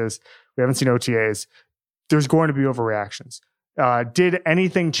practices. We haven't seen OTAs. There's going to be overreactions. Did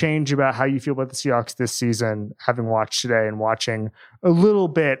anything change about how you feel about the Seahawks this season, having watched today and watching a little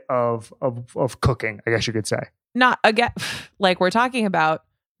bit of cooking, I guess you could say? Not again, like we're talking about,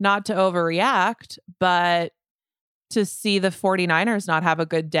 not to overreact, but to see the 49ers not have a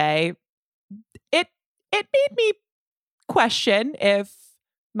good day, it made me question if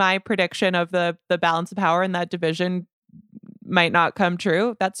my prediction of the balance of power in that division might not come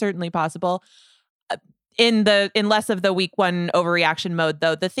true. That's certainly possible. In less of the week 1 overreaction mode,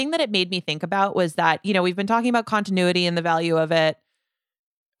 though, the thing that it made me think about was that, we've been talking about continuity and the value of it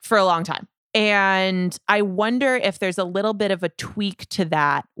for a long time. And I wonder if there's a little bit of a tweak to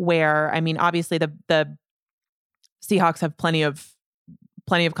that where, obviously the Seahawks have plenty of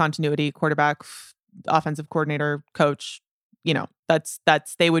continuity, quarterback, offensive coordinator, coach, that's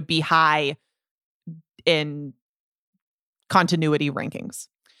they would be high in continuity rankings.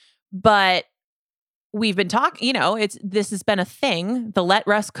 But we've been talking, this has been a thing. The let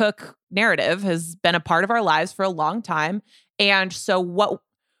Russ cook narrative has been a part of our lives for a long time. And so what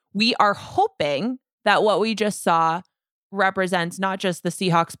we are hoping that what we just saw represents not just the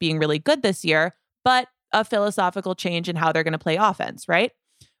Seahawks being really good this year, but a philosophical change in how they're going to play offense, right?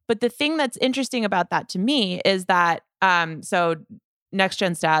 But the thing that's interesting about that to me is that, so Next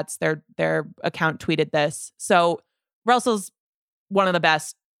Gen Stats, their account tweeted this. So Russell's one of the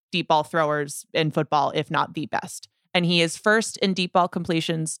best deep ball throwers in football, if not the best. And he is first in deep ball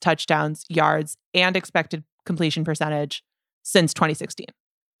completions, touchdowns, yards, and expected completion percentage since 2016.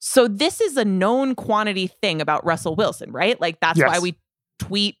 So this is a known quantity thing about Russell Wilson, right? Like that's why we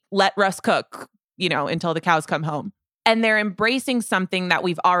tweet, let Russ cook, until the cows come home. And they're embracing something that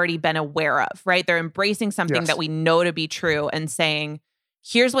we've already been aware of, right? They're embracing something that we know to be true and saying,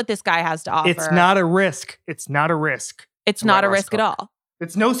 here's what this guy has to offer. It's not a risk. It's not a risk. It's not a risk at all.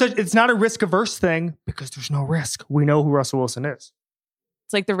 It's not a risk averse thing because there's no risk. We know who Russell Wilson is.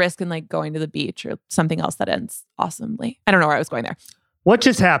 It's like the risk in like going to the beach or something else that ends awesomely. I don't know where I was going there. What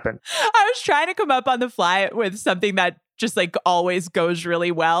just happened? I was trying to come up on the fly with something that just like always goes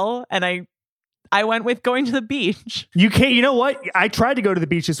really well. And I went with going to the beach. You know what? I tried to go to the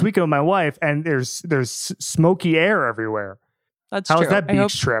beach this weekend with my wife and there's smoky air everywhere. That's true. How's that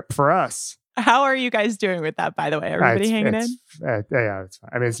beach trip for us? How are you guys doing with that, by the way? Everybody hanging in? Yeah, it's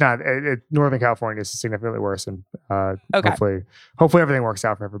fine. It's not. Northern California is significantly worse, and hopefully everything works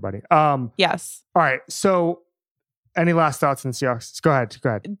out for everybody. Yes. All right. So, any last thoughts on the Seahawks? Go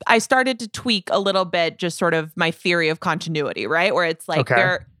ahead. I started to tweak a little bit, just sort of my theory of continuity, right? Where it's like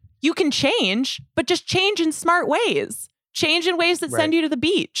you can change, but just change in smart ways. Change in ways that send you to the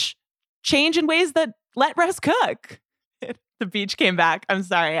beach. Change in ways that let Russ cook. The beach came back. I'm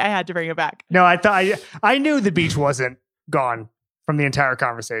sorry. I had to bring it back. No, I knew the beach wasn't gone from the entire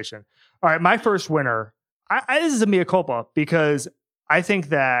conversation. All right. My first winner, this is a mea culpa because I think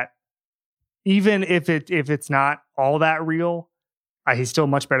that even if it's not all that real, he's still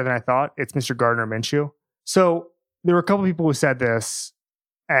much better than I thought. It's Mr. Gardner Minshew. So there were a couple people who said this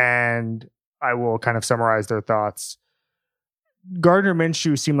and I will kind of summarize their thoughts. Gardner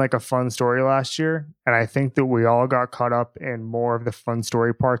Minshew seemed like a fun story last year, and I think that we all got caught up in more of the fun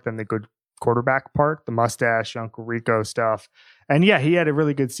story part than the good quarterback part, the mustache, Uncle Rico stuff. And yeah, he had a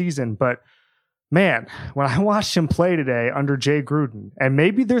really good season, but man, when I watched him play today under Jay Gruden, and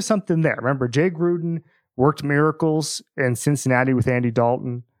maybe there's something there. Remember, Jay Gruden worked miracles in Cincinnati with Andy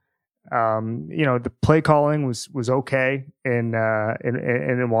Dalton. The play calling was okay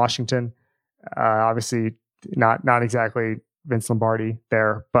in Washington. Obviously, not exactly Vince Lombardi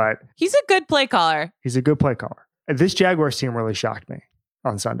there, but he's a good play caller. This Jaguars team really shocked me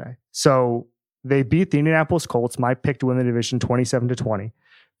on Sunday. So they beat the Indianapolis Colts, my pick to win the division 27-20.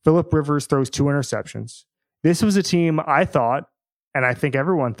 Phillip Rivers throws 2 interceptions. This was a team I thought, and I think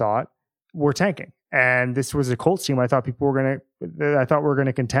everyone thought, were tanking. And this was a Colts team I thought were going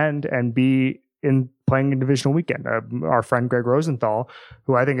to contend and be playing in divisional weekend. Our friend Greg Rosenthal,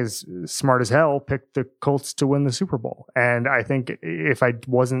 who I think is smart as hell, picked the Colts to win the Super Bowl. And I think if I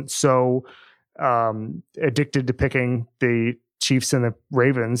wasn't so addicted to picking the Chiefs and the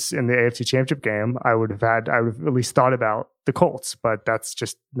Ravens in the AFC Championship game, I would have at least thought about the Colts. But that's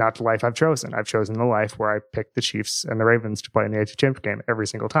just not the life I've chosen. I've chosen the life where I pick the Chiefs and the Ravens to play in the AFC Championship game every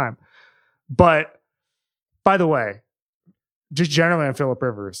single time. But by the way, just generally on Phillip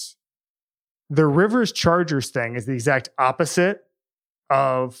Rivers, the Rivers Chargers thing is the exact opposite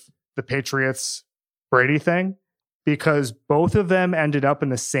of the Patriots Brady thing, because both of them ended up in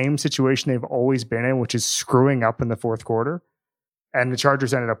the same situation they've always been in, which is screwing up in the fourth quarter. And the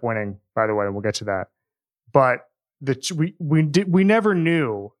Chargers ended up winning, by the way. We'll get to that. But we never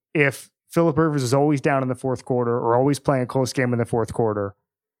knew if Phillip Rivers was always down in the fourth quarter or always playing a close game in the fourth quarter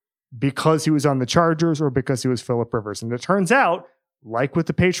because he was on the Chargers or because he was Phillip Rivers. And it turns out, like with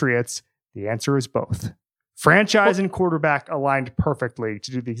the Patriots, the answer is both. Franchise and quarterback aligned perfectly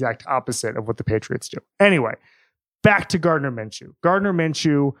to do the exact opposite of what the Patriots do. Anyway, back to Gardner Minshew. Gardner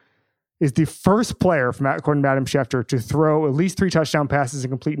Minshew is the first player, according to Adam Schefter, to throw at least 3 touchdown passes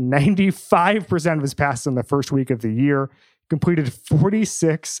and complete 95% of his passes in the first week of the year. Completed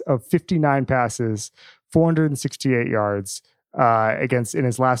 46 of 59 passes, 468 yards in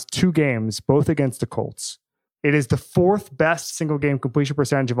his last 2 games, both against the Colts. It is the 4th best single game completion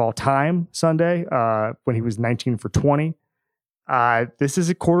percentage of all time Sunday, when he was 19 for 20. This is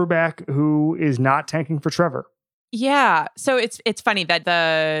a quarterback who is not tanking for Trevor. Yeah. So it's funny that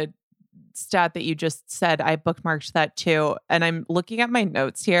the stat that you just said, I bookmarked that too. And I'm looking at my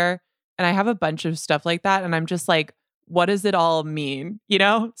notes here and I have a bunch of stuff like that. And I'm just like, what does it all mean? You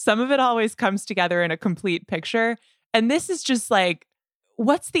know, some of it always comes together in a complete picture. And this is just like,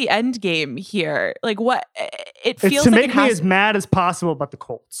 what's the end game here? Like what it feels it's to like make me as mad as possible about the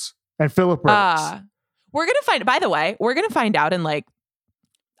Colts and Phillip Rivers. We're going to find, by the way, we're going to find out in like,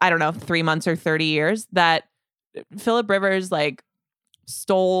 I don't know, 3 months or 30 years that Phillip Rivers like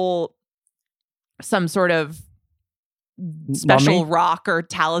stole some sort of special mummy? rock or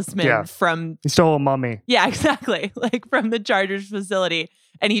talisman from... He stole a mummy. Yeah, exactly. Like from the Chargers facility.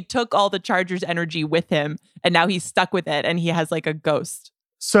 And he took all the Chargers energy with him. And now he's stuck with it. And he has like a ghost.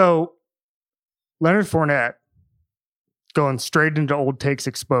 So Leonard Fournette going straight into old takes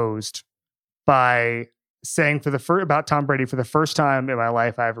exposed by saying about Tom Brady, for the first time in my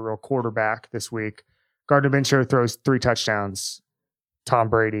life, I have a real quarterback this week. Gardner Minshew throws 3 touchdowns. Tom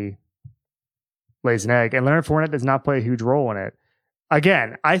Brady lays an egg. And Leonard Fournette does not play a huge role in it.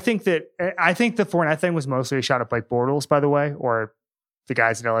 Again, I think the Fournette thing was mostly a shot at Blake Bortles, by the way, or the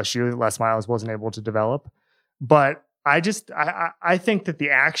guys at LSU that Les Miles wasn't able to develop. But I think that the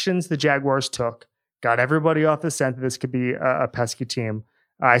actions the Jaguars took got everybody off the scent that this could be a pesky team.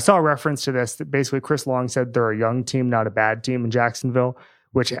 I saw a reference to this that basically Chris Long said they're a young team, not a bad team in Jacksonville,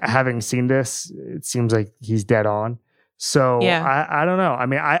 which, having seen this, it seems like he's dead on. So yeah. I don't know. I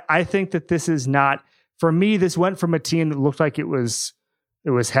mean, I think that this is not, for me, this went from a team that looked like it was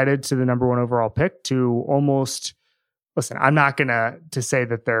headed to the number 1 overall pick to almost, listen, I'm not going to say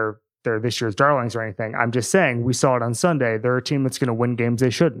that they're this year's darlings or anything. I'm just saying we saw it on Sunday. They're a team that's going to win games they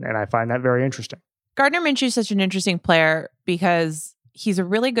shouldn't. And I find that very interesting. Gardner Minshew is such an interesting player because he's a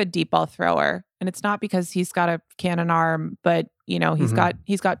really good deep ball thrower. And it's not because he's got a cannon arm, but you know, he's got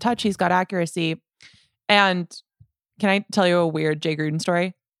touch, he's got accuracy. And can I tell you a weird Jay Gruden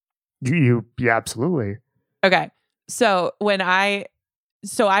story? Yeah, absolutely. Okay. So I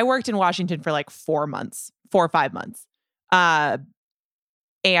worked in Washington for like 4 or 5 months.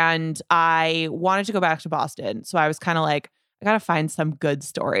 And I wanted to go back to Boston. So I was kind of like, I got to find some good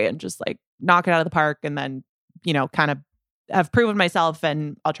story and just like knock it out of the park and then, you know, kind of have proven myself,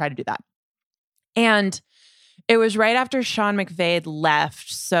 and I'll try to do that. And it was right after Sean McVay left.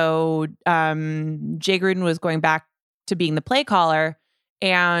 So Jay Gruden was going back to being the play caller.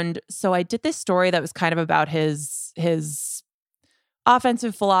 And so I did this story that was kind of about his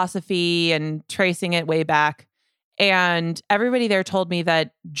offensive philosophy and tracing it way back. And everybody there told me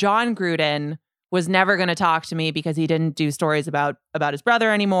that John Gruden was never going to talk to me because he didn't do stories about his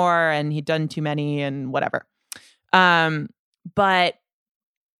brother anymore, and he'd done too many and whatever. But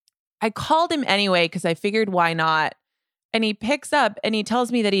I called him anyway because I figured, why not? And he picks up and he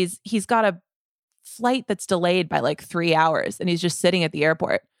tells me that he's got a flight that's delayed by like 3 hours and he's just sitting at the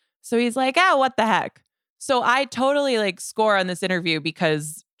airport. So he's like, oh, what the heck? So I totally like score on this interview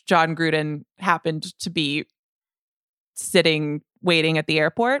because John Gruden happened to be sitting, waiting at the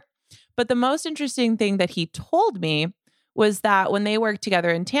airport. But the most interesting thing that he told me was that when they worked together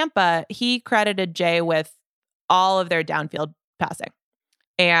in Tampa, he credited Jay with all of their downfield passing.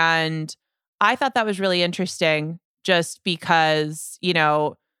 And I thought that was really interesting just because,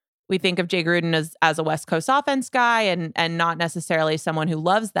 we think of Jay Gruden as a West Coast offense guy and not necessarily someone who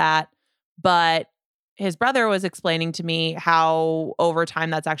loves that. But his brother was explaining to me how over time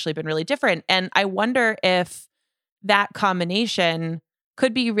that's actually been really different. And I wonder if that combination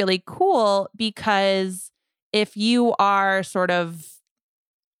could be really cool, because if you are sort of,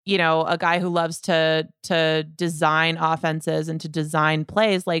 a guy who loves to design offenses and to design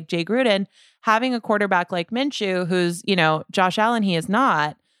plays like Jay Gruden, having a quarterback like Minshew, who's, Josh Allen, he is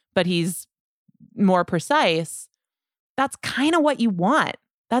not, but he's more precise. That's kind of what you want.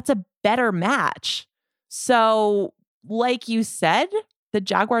 That's a better match. So, like you said, the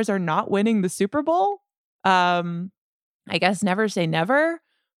Jaguars are not winning the Super Bowl. I guess never say never,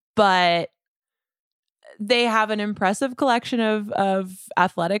 but they have an impressive collection of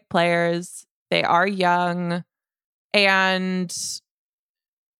athletic players. They are young. And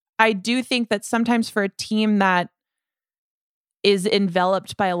I do think that sometimes for a team that is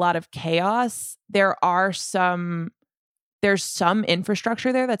enveloped by a lot of chaos, there's some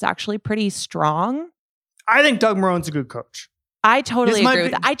infrastructure there that's actually pretty strong. I think Doug Marrone's a good coach. I totally agree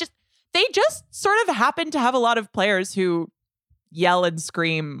with that. They just sort of happen to have a lot of players who yell and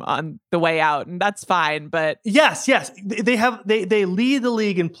scream on the way out, and that's fine. But yes, they lead the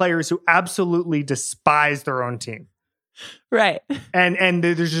league in players who absolutely despise their own team. Right. And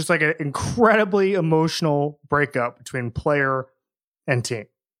there's just like an incredibly emotional breakup between player and team.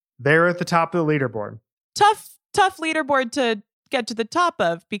 They're at the top of the leaderboard. Tough leaderboard to get to the top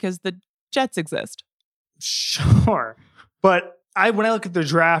of because the Jets exist. Sure. But when I look at the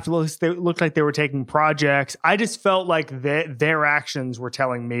draft, they looked like they were taking projects. I just felt like their actions were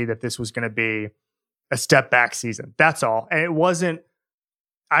telling me that this was going to be a step back season. That's all. And it wasn't,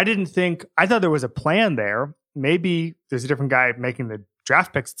 I thought there was a plan there. Maybe there's a different guy making the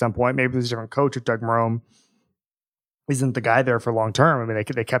draft picks at some point. Maybe there's a different coach at Doug Marrone. Isn't the guy there for long term. I mean,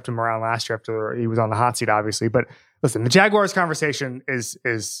 they kept him around last year after he was on the hot seat, obviously. But listen, the Jaguars conversation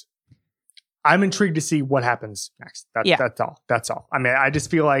is I'm intrigued to see what happens next. That's all. I mean, I just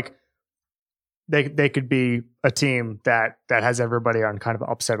feel like they could be a team that has everybody on kind of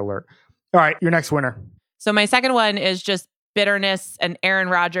upset alert. All right, your next winner. So my second one is just bitterness and Aaron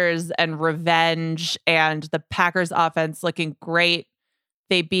Rodgers and revenge and the Packers offense looking great.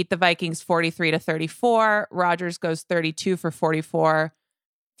 They beat the Vikings 43-34. Rodgers goes 32 for 44,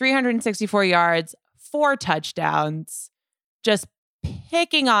 364 yards, 4 touchdowns, just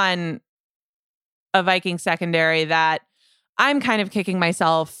picking on a Viking secondary that I'm kind of kicking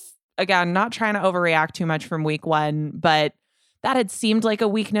myself. Again, not trying to overreact too much from week 1, but that had seemed like a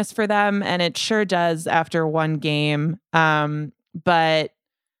weakness for them, and it sure does after one game. But,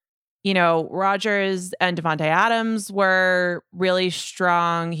 Rodgers and Devontae Adams were really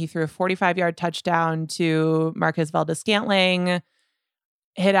strong. He threw a 45-yard touchdown to Marquez Valdes-Scantling,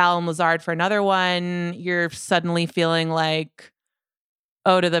 hit Alan Lazard for another one. You're suddenly feeling like,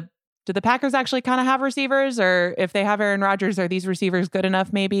 do the Packers actually kind of have receivers? Or if they have Aaron Rodgers, are these receivers good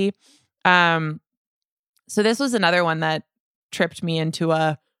enough maybe? So this was another one that tripped me into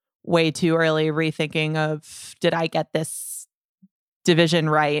a way too early rethinking of, did I get this division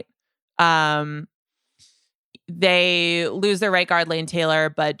right? They lose their right guard, Lane Taylor,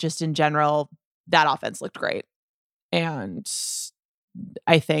 but just in general, that offense looked great. And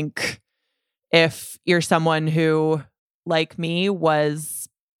I think if you're someone who, like me, was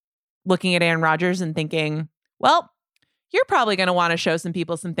looking at Aaron Rodgers and thinking, well, you're probably going to want to show some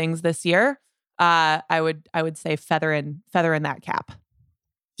people some things this year, I would say feather in that cap.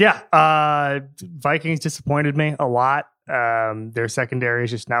 Yeah, Vikings disappointed me a lot. Their secondary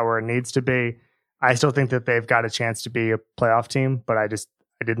is just not where it needs to be. I still think that they've got a chance to be a playoff team, but I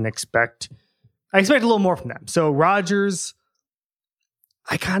didn't expect. I expect a little more from them. So Rodgers,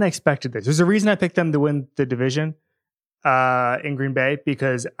 I kind of expected this. There's a reason I picked them to win the division in Green Bay,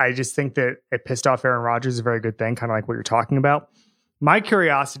 because I just think that it pissed off Aaron Rodgers is a very good thing, kind of like what you're talking about. My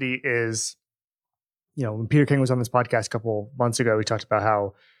curiosity is, when Peter King was on this podcast a couple months ago, we talked about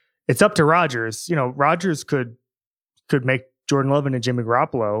how it's up to Rodgers. Rodgers could make Jordan Love and Jimmy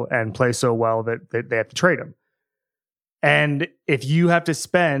Garoppolo and play so well that they have to trade him. And if you have to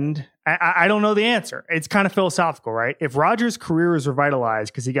spend, I don't know the answer. It's kind of philosophical, right? If Rodgers' career is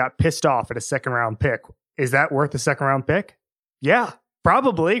revitalized because he got pissed off at a second round pick, is that worth a second round pick? Yeah,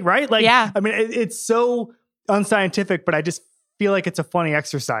 probably, right? Yeah. I mean, it's so unscientific, but I just feel like it's a funny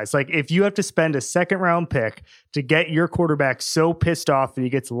exercise. Like if you have to spend a second round pick to get your quarterback so pissed off that he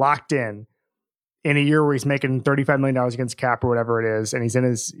gets locked in a year where he's making $35 million against cap or whatever it is, and he's in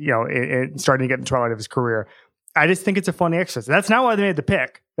his, starting to get in the twilight of his career. I just think it's a funny exercise. That's not why they made the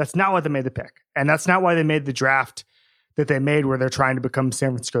pick. That's not why they made the pick. And that's not why they made the draft that they made where they're trying to become San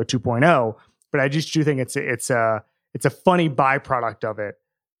Francisco 2.0. But I just do think it's a funny byproduct of it.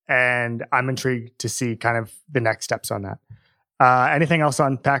 And I'm intrigued to see kind of the next steps on that. Anything else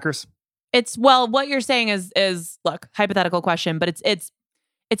on Packers? What you're saying is look, hypothetical question, but it's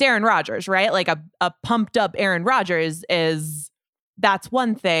Aaron Rodgers, right? Like a pumped up Aaron Rodgers that's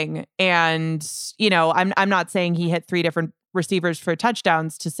one thing. And, I'm not saying he hit 3 different receivers for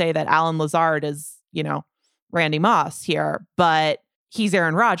touchdowns to say that Alan Lazard is, Randy Moss here, but he's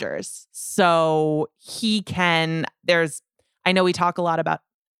Aaron Rodgers. So I know we talk a lot about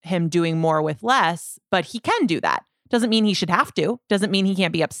him doing more with less, but he can do that. Doesn't mean he should have to. Doesn't mean he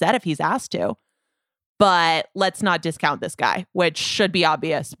can't be upset if he's asked to. But let's not discount this guy, which should be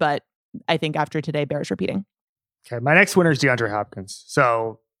obvious, but I think after today bears repeating. Okay, my next winner is DeAndre Hopkins.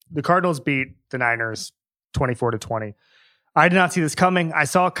 So the Cardinals beat the Niners 24-20. I did not see this coming. I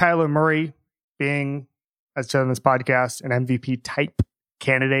saw Kyler Murray being, as said on this podcast, an MVP type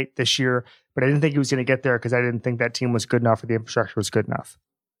candidate this year, but I didn't think he was going to get there because I didn't think that team was good enough or the infrastructure was good enough.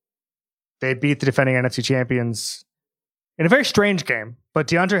 They beat the defending NFC champions in a very strange game, but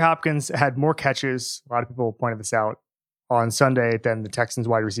DeAndre Hopkins had more catches, a lot of people pointed this out, on Sunday than the Texans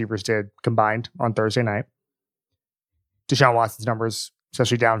wide receivers did combined on Thursday night. Deshaun Watson's numbers,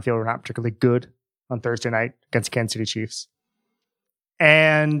 especially downfield, were not particularly good on Thursday night against Kansas City Chiefs.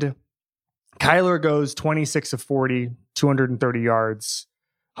 And Kyler goes 26 of 40, 230 yards,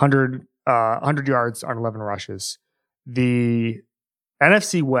 100 yards on 11 rushes. The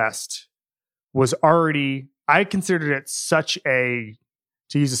NFC West was already, I considered it such a,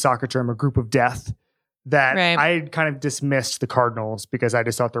 to use a soccer term, a group of death, that right. I had kind of dismissed the Cardinals because I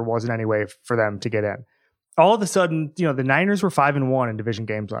just thought there wasn't any way for them to get in. All of a sudden, the Niners were 5-1 in division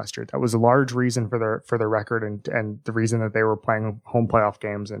games last year. That was a large reason for their record and the reason that they were playing home playoff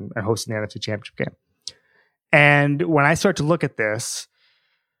games and hosting the NFC Championship game. And when I start to look at this,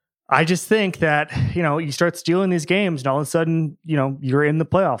 I just think that, you start stealing these games and all of a sudden, you're in the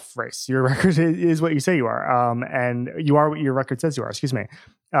playoff race. Your record is what you say you are. And you are what your record says you are. Excuse me.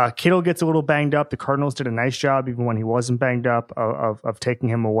 Kittle gets a little banged up. The Cardinals did a nice job, even when he wasn't banged up, of taking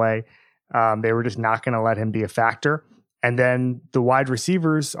him away. They were just not going to let him be a factor. And then the wide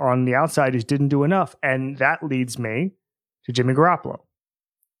receivers on the outside just didn't do enough. And that leads me to Jimmy Garoppolo,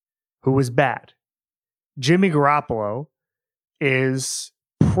 who was bad. Jimmy Garoppolo is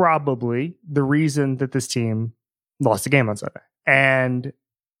probably the reason that this team lost the game on Sunday. And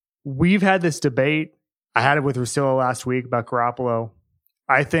we've had this debate. I had it with Russillo last week about Garoppolo.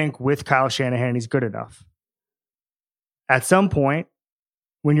 I think with Kyle Shanahan, he's good enough. At some point,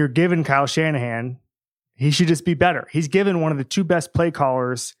 when you're given Kyle Shanahan, he should just be better. He's given one of the 2 best play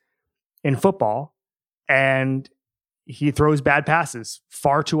callers in football, and he throws bad passes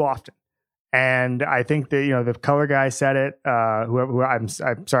far too often. And I think that, the color guy said it, whoever I'm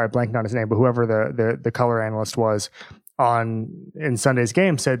sorry, I blanked on his name, but whoever the color analyst was in Sunday's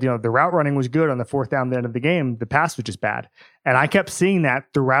game said, the route running was good on the 4th down at the end of the game. The pass was just bad. And I kept seeing that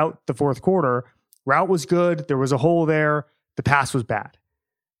throughout the 4th quarter. Route was good. There was a hole there. The pass was bad.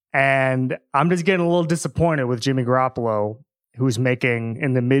 And I'm just getting a little disappointed with Jimmy Garoppolo, who's making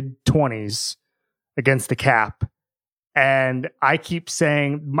in the mid-20s against the cap. And I keep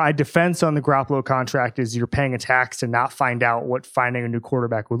saying my defense on the Garoppolo contract is you're paying a tax to not find out what finding a new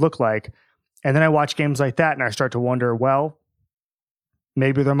quarterback would look like. And then I watch games like that and I start to wonder, well,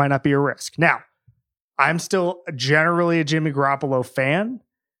 maybe there might not be a risk. Now, I'm still generally a Jimmy Garoppolo fan.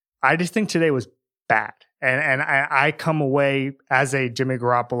 I just think today was bad. And I come away as a Jimmy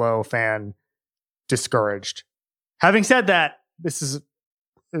Garoppolo fan discouraged. Having said that, this is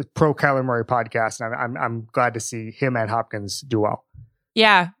a pro Kyler Murray podcast, and I'm glad to see him and Hopkins do well.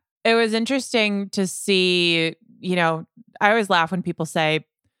 Yeah, it was interesting to see. I always laugh when people say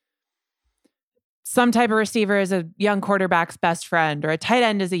some type of receiver is a young quarterback's best friend, or a tight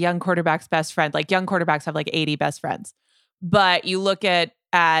end is a young quarterback's best friend. Like young quarterbacks have like 80 best friends, but you look at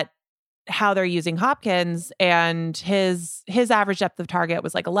how they're using Hopkins, and his average depth of target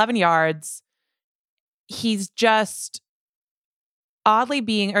was like 11 yards. He's just oddly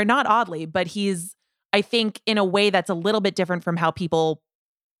not oddly, but he's, I think, in a way that's a little bit different from how people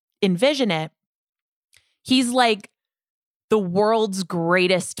envision it. He's like the world's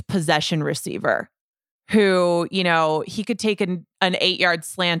greatest possession receiver who, he could take an 8-yard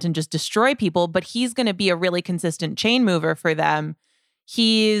slant and just destroy people, but he's going to be a really consistent chain mover for them.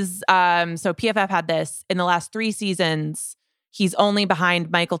 He's, so PFF had this in the last 3 seasons. He's only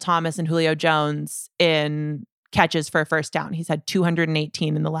behind Michael Thomas and Julio Jones in catches for a first down. He's had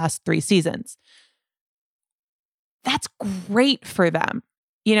 218 in the last 3 seasons. That's great for them.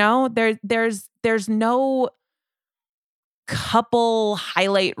 There's no couple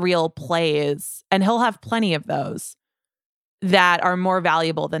highlight reel plays, and he'll have plenty of those that are more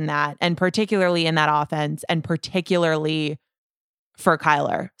valuable than that, and particularly in that offense, and particularly for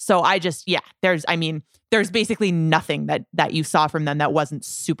Kyler. So there's basically nothing that you saw from them that wasn't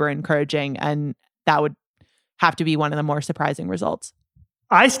super encouraging, and that would have to be one of the more surprising results.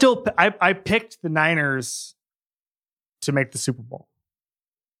 I picked the Niners to make the Super Bowl.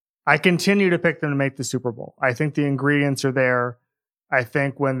 I continue to pick them to make the Super Bowl. I think the ingredients are there. I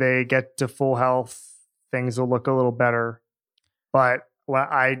think when they get to full health, things will look a little better. But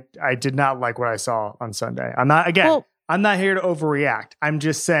I did not like what I saw on Sunday. I'm not here to overreact. I'm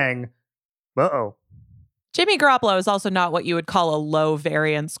just saying, Jimmy Garoppolo is also not what you would call a low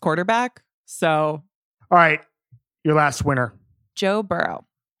variance quarterback. So, all right, your last winner, Joe Burrow.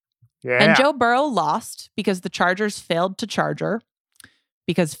 Yeah. And Joe Burrow lost because the Chargers failed to charger,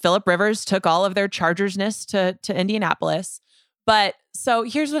 because Phillip Rivers took all of their Chargers-ness to Indianapolis. But so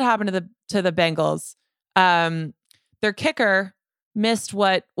here's what happened to the Bengals. Their kicker missed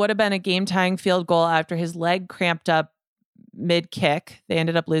what would have been a game-tying field goal after his leg cramped up mid-kick. They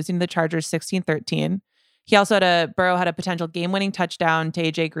ended up losing to the Chargers 16-13. Burrow had a potential game-winning touchdown to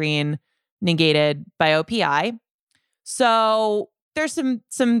AJ Green negated by OPI. So there's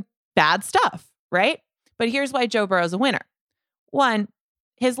some bad stuff, right? But here's why Joe Burrow's a winner. One,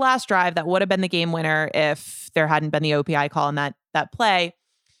 his last drive that would have been the game winner if there hadn't been the OPI call on that play.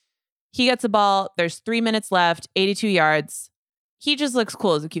 He gets the ball. There's 3 minutes left, 82 yards. He just looks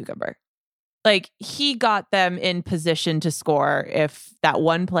cool as a cucumber. Like, he got them in position to score if that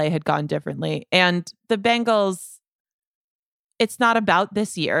one play had gone differently. And the Bengals, it's not about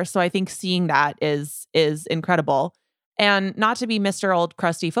this year. So I think seeing that is incredible. And not to be Mr. Old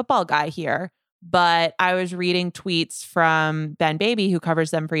Crusty Football Guy here, but I was reading tweets from Ben Baby, who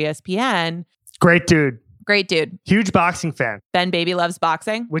covers them for ESPN. Great dude. Huge boxing fan. Ben Baby loves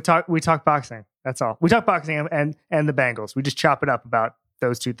boxing. We talk boxing. That's all. We talk boxing and the Bengals. We just chop it up about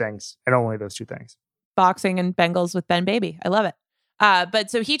those 2 things and only those 2 things. Boxing and Bengals with Ben Baby. I love it.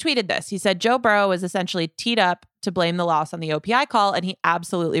 But so he tweeted this. He said, Joe Burrow was essentially teed up to blame the loss on the OPI call, and he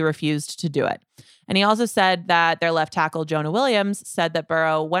absolutely refused to do it. And he also said that their left tackle, Jonah Williams, said that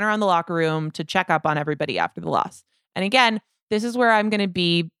Burrow went around the locker room to check up on everybody after the loss. And again, this is where I'm going to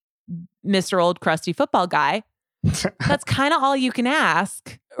be Mr. Old Crusty Football Guy. That's kind of all you can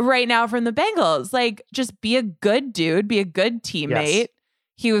ask right now from the Bengals. Like, just be a good dude, be a good teammate. Yes.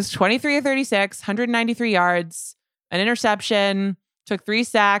 He was 23 of 36, 193 yards, an interception, took 3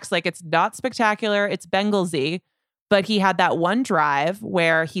 sacks. Like, it's not spectacular. It's Bengalsy. But he had that one drive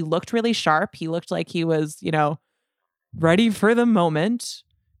where he looked really sharp. He looked like he was, ready for the moment.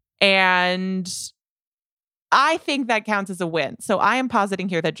 And I think that counts as a win. So I am positing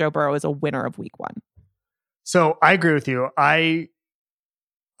here that Joe Burrow is a winner of week 1. So I agree with you. I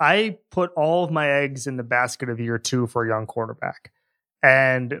put all of my eggs in the basket of year 2 for a young quarterback.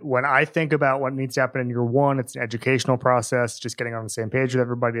 And when I think about what needs to happen in year 1, it's an educational process, just getting on the same page with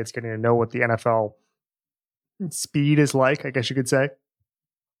everybody. It's getting to know what the NFL speed is like, I guess you could say.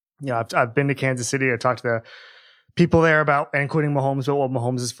 I've been to Kansas City. I talked to the people there about, including Mahomes, about what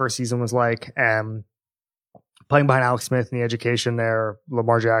Mahomes' first season was like. Playing behind Alex Smith and the education there,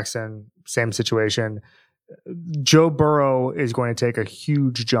 Lamar Jackson, same situation. Joe Burrow is going to take a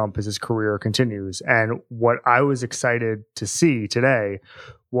huge jump as his career continues. And what I was excited to see today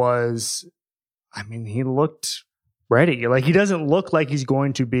was, he looked ready. Like, he doesn't look like he's not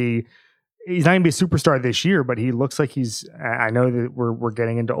going to be a superstar this year, but he looks like I know that we're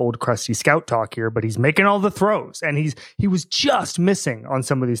getting into old crusty scout talk here, but he's making all the throws, and he was just missing on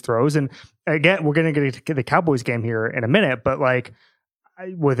some of these throws. And again, we're going to get the Cowboys game here in a minute, but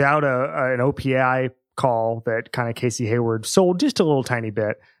without an OPI call that kind of Casey Hayward sold just a little tiny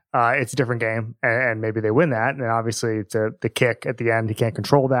bit, it's a different game, and maybe they win that. And obviously the kick at the end, he can't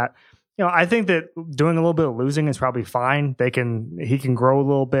control that. I think that doing a little bit of losing is probably fine. He can grow a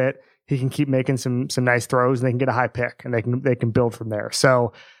little bit. He can keep making some nice throws, and they can get a high pick, and they can build from there.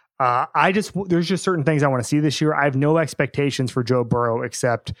 So there's just certain things I want to see this year. I have no expectations for Joe Burrow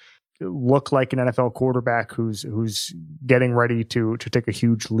except look like an NFL quarterback who's getting ready to take a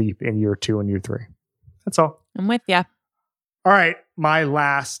huge leap in year 2 and year 3. That's all. I'm with you. All right. My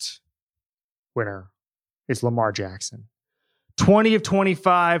last winner is Lamar Jackson. 20 of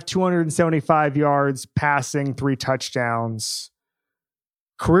 25, 275 yards, passing, 3 touchdowns.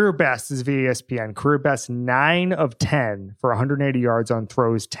 Career best is via ESPN. Career best 9 of 10 for 180 yards on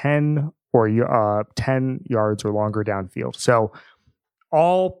throws 10 yards or longer downfield. So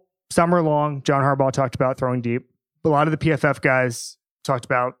all summer long, John Harbaugh talked about throwing deep. A lot of the PFF guys talked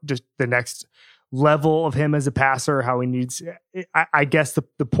about just the next level of him as a passer, how he needs. I guess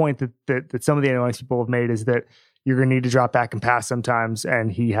the point that some of the analytics people have made is that you're going to need to drop back and pass sometimes,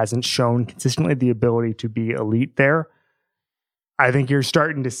 and he hasn't shown consistently the ability to be elite there. I think you're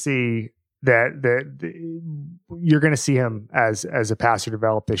starting to see that you're going to see him as a passer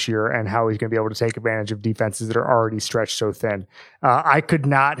develop this year, and how he's going to be able to take advantage of defenses that are already stretched so thin. I could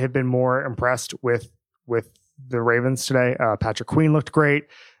not have been more impressed with the Ravens today. Patrick Queen looked great.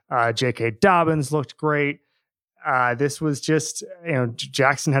 J.K. Dobbins looked great. This was just,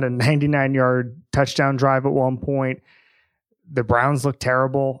 Jackson had a 99-yard touchdown drive at one point. The Browns looked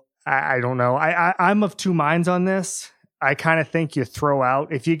terrible. I don't know. I'm of two minds on this. I kind of think you throw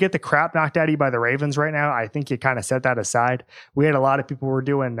out, if you get the crap knocked out of you by the Ravens right now, I think you kind of set that aside. We had a lot of people we're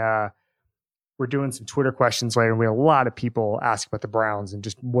doing some Twitter questions later, and we had a lot of people ask about the Browns and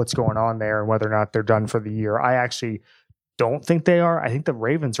just what's going on there and whether or not they're done for the year. I actually don't think they are. I think the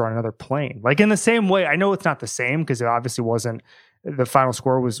Ravens are on another plane. Like, in the same way, I know it's not the same because it obviously wasn't, the final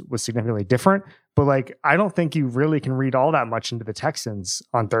score was significantly different, but like, I don't think you really can read all that much into the Texans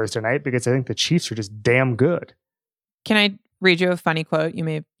on Thursday night, because I think the Chiefs are just damn good. Can I read you a funny quote?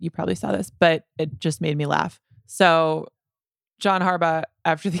 You probably saw this, but it just made me laugh. So John Harbaugh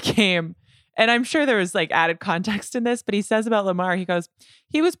after the game, and I'm sure there was like added context in this, but he says about Lamar, he goes,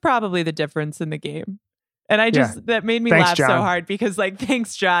 he was probably the difference in the game. And that made me laugh, John. So hard, because like,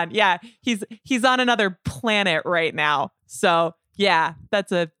 thanks, John. Yeah, he's on another planet right now. So yeah,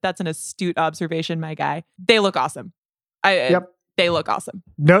 that's an astute observation, my guy. They look awesome. They look awesome.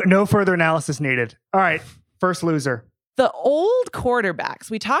 No further analysis needed. All right, first loser. The old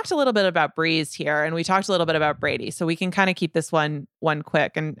quarterbacks. We talked a little bit about Breeze here, and we talked a little bit about Brady. So we can kind of keep this one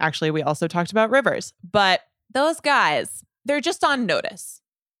quick. And actually, we also talked about Rivers. But those guys, they're just on notice.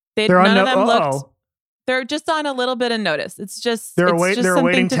 None of them looked. They're just on a little bit of notice. They're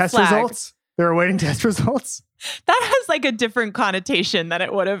awaiting test results. They're awaiting test results. That has like a different connotation than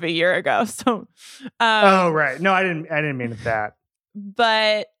it would have a year ago. So, right. No, I didn't mean it that.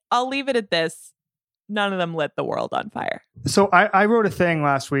 But I'll leave it at this. None of them lit the world on fire. So I wrote a thing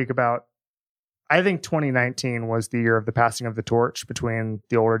last week about, I think 2019 was the year of the passing of the torch between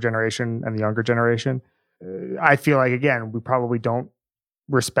the older generation and the younger generation. I feel like, again, we probably don't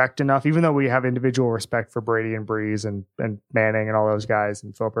respect enough, even though we have individual respect for Brady and Breeze and Manning and all those guys,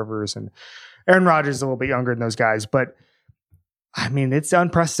 and Philip Rivers, and Aaron Rodgers is a little bit younger than those guys. But I mean, it's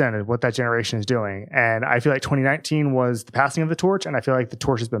unprecedented what that generation is doing. And I feel like 2019 was the passing of the torch, and I feel like the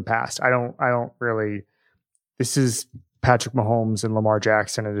torch has been passed. I don't really, this is Patrick Mahomes and Lamar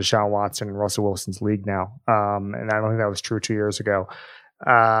Jackson and Deshaun Watson and Russell Wilson's league now. And I don't think that was true 2 years ago.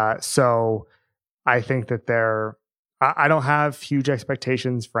 So I think that I don't have huge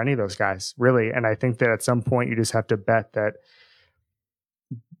expectations for any of those guys, really. And I think that at some point you just have to bet that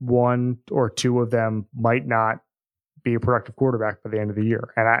one or two of them might not be a productive quarterback by the end of the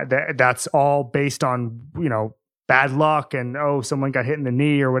year. And that's all based on, bad luck and, someone got hit in the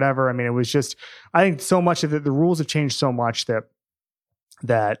knee or whatever. I mean, it was just, I think so much of the rules have changed so much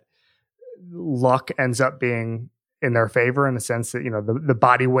that luck ends up being in their favor, in the sense that, the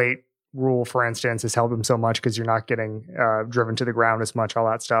body weight rule, for instance, has helped them so much because you're not getting driven to the ground as much, all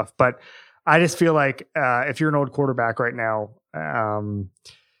that stuff. But I just feel like if you're an old quarterback right now,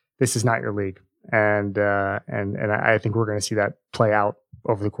 this is not your league. And I think we're going to see that play out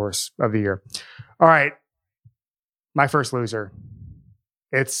over the course of the year. All right. My first loser.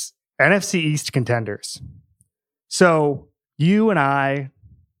 It's NFC East contenders. So you and I,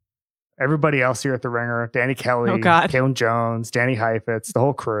 everybody else here at The Ringer, Danny Kelly, Kalen Jones, Danny Heifetz, the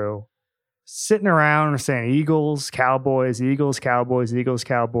whole crew, sitting around saying Eagles, Cowboys, Eagles, Cowboys, Eagles,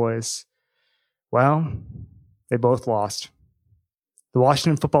 Cowboys. Well, they both lost. The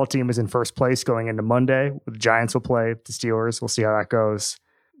Washington football team is in first place going into Monday. The Giants will play the Steelers. We'll see how that goes.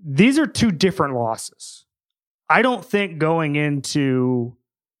 These are two different losses. I don't think going into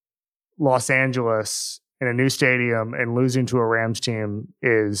Los Angeles in a new stadium and losing to a Rams team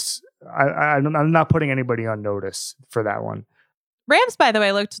is, I'm not putting anybody on notice for that one. Rams, by the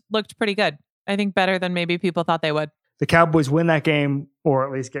way, looked pretty good. I think better than maybe people thought they would. The Cowboys win that game, or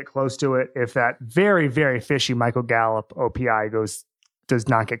at least get close to it, if that very, very fishy Michael Gallup OPI does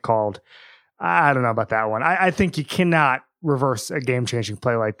not get called. I don't know about that one. I think you cannot reverse a game-changing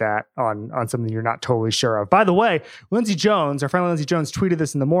play like that on something you're not totally sure of. By the way, Lindsey Jones, our friend Lindsey Jones, tweeted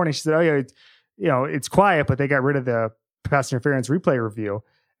this in the morning. She said, "Oh yeah, it's quiet, but they got rid of the pass interference replay review."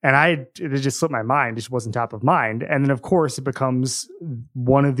 And it just slipped my mind. It just wasn't top of mind. And then, of course, it becomes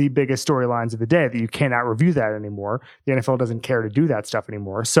one of the biggest storylines of the day that you cannot review that anymore. The NFL doesn't care to do that stuff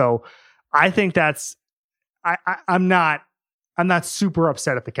anymore. So I think I'm not super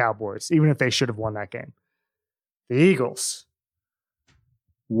upset at the Cowboys, even if they should have won that game. The Eagles.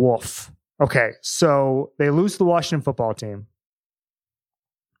 Woof. Okay, so they lose to the Washington football team.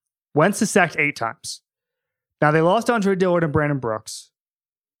 Wentz is sacked 8 times. Now, they lost Andre Dillard and Brandon Brooks.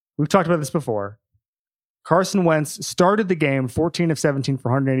 We've talked about this before. Carson Wentz started the game 14 of 17 for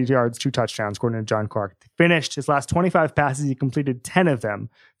 180 yards, 2 touchdowns, according to John Clark. He finished his last 25 passes. He completed 10 of them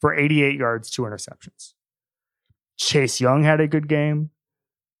for 88 yards, 2 interceptions. Chase Young had a good game.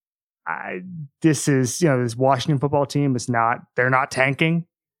 This Washington football team they're not tanking,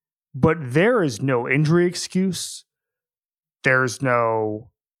 but there is no injury excuse. There's no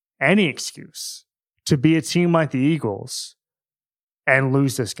any excuse to be a team like the Eagles and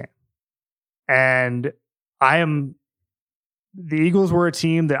lose this game. And the Eagles were a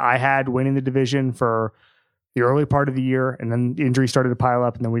team that I had winning the division for the early part of the year, and then the injuries started to pile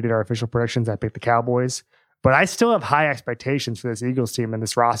up, and then we did our official predictions. I picked the Cowboys. But I still have high expectations for this Eagles team and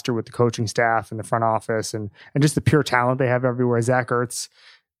this roster with the coaching staff and the front office and just the pure talent they have everywhere. Zach Ertz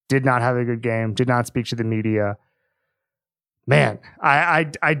did not have a good game, did not speak to the media. Man,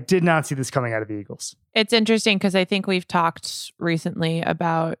 I did not see this coming out of the Eagles. It's interesting because I think we've talked recently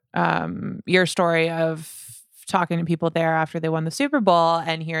about your story of talking to people there after they won the Super Bowl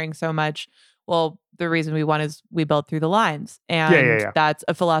and hearing so much. Well, the reason we won is we built through the lines. And that's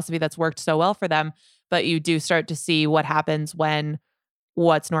a philosophy that's worked so well for them. But you do start to see what happens when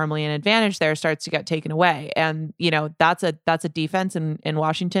what's normally an advantage there starts to get taken away. And, that's a defense in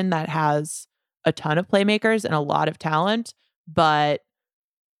Washington that has a ton of playmakers and a lot of talent, but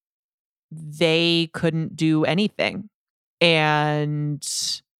they couldn't do anything. And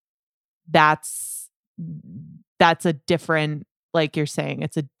that's a different, like you're saying,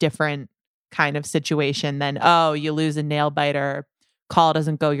 it's a different kind of situation than, oh, you lose a nail biter, call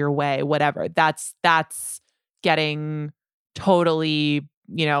doesn't go your way, whatever. That's getting totally,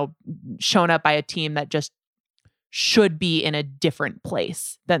 shown up by a team that just should be in a different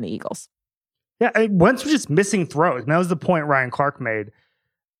place than the Eagles. Yeah, Wentz was just missing throws. And that was the point Ryan Clark made.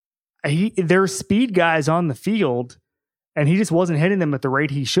 There are speed guys on the field, and he just wasn't hitting them at the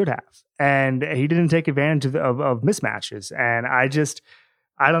rate he should have. And he didn't take advantage of mismatches. And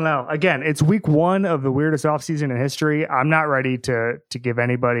I don't know. Again, it's week 1 of the weirdest offseason in history. I'm not ready to give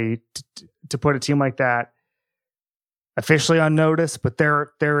anybody to put a team like that officially on notice, but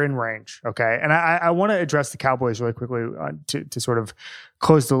they're in range. Okay. And I want to address the Cowboys really quickly to sort of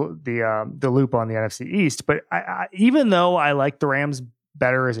close the loop on the NFC East. But even though I like the Rams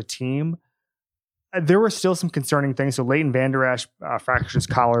better as a team, there were still some concerning things. So Leighton Vander Esch fractured his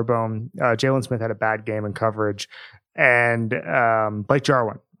collarbone. Jalen Smith had a bad game in coverage. And Blake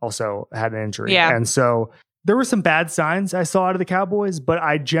Jarwin also had an injury. Yeah. And so there were some bad signs I saw out of the Cowboys, but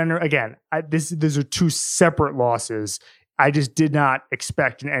these are 2 separate losses. I just did not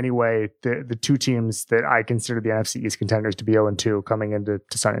expect in any way the 2 teams that I consider the NFC East contenders to be 0-2 coming into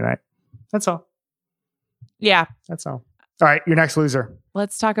Sunday night. That's all. Yeah. That's all. All right, your next loser.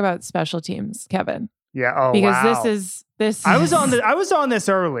 Let's talk about special teams, Kevin. Yeah. Oh, because wow. this. I was on this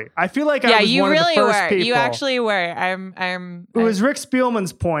early. I feel like I was one of the first people. You actually were. It was Rick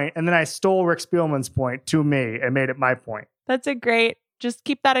Spielman's point, and then I stole Rick Spielman's point to me and made it my point. That's just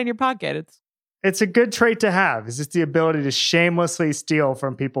keep that in your pocket. It's a good trait to have. It's just the ability to shamelessly steal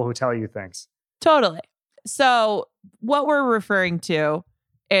from people who tell you things. Totally. So what we're referring to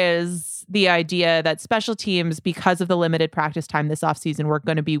is the idea that special teams, because of the limited practice time this offseason,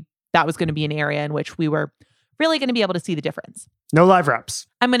 that was going to be an area in which we were really going to be able to see the difference. No live reps.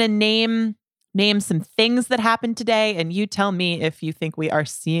 I'm going to name some things that happened today, and you tell me if you think we are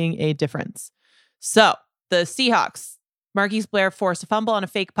seeing a difference. So the Seahawks, Marquise Blair forced a fumble on a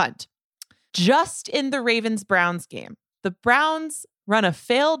fake punt. Just in the Ravens-Browns game, the Browns run a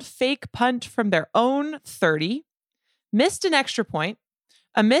failed fake punt from their own 30, missed an extra point,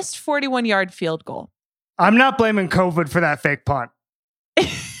 a missed 41-yard field goal. I'm not blaming COVID for that fake punt.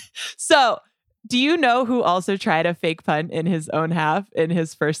 So, do you know who also tried a fake punt in his own half in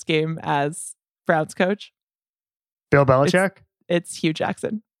his first game as Browns coach? Bill Belichick? It's Hugh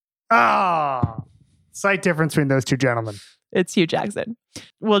Jackson. Slight difference between those 2 gentlemen. It's Hugh Jackson.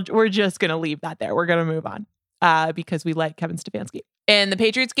 Well, we're just going to leave that there. We're going to move on because we like Kevin Stefanski. In the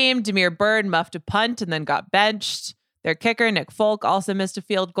Patriots game, Damiere Byrd muffed a punt and then got benched. Their kicker, Nick Folk, also missed a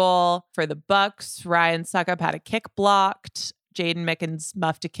field goal. For the Bucs, Ryan Suckup had a kick blocked. Jaden Mickens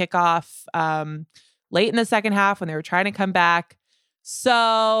muffed a kickoff late in the second half when they were trying to come back.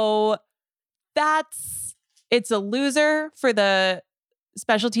 So it's a loser for the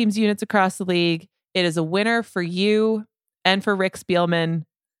special teams units across the league. It is a winner for you and for Rick Spielman,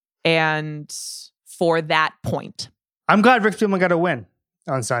 and for that point. I'm glad Rick Spielman got a win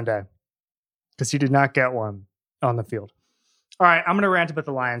on Sunday because he did not get one on the field. All right, I'm going to rant about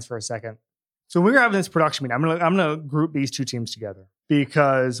the Lions for a second. So when we were having this production meeting, I'm going to group these two teams together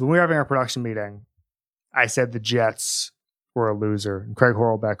because when we were having our production meeting, I said the Jets were a loser. And Craig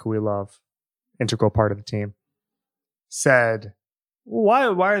Horlbeck, who we love, integral part of the team, said, why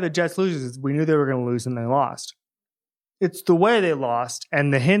are the Jets losers? We knew they were going to lose and they lost. It's the way they lost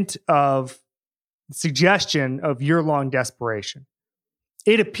and the hint of suggestion of year-long desperation.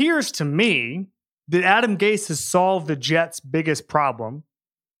 It appears to me that Adam Gase has solved the Jets' biggest question,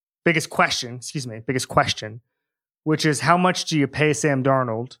 which is how much do you pay Sam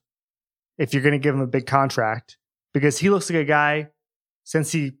Darnold if you're going to give him a big contract? Because he looks like a guy,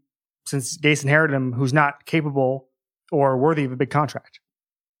 since Gase inherited him, who's not capable or worthy of a big contract.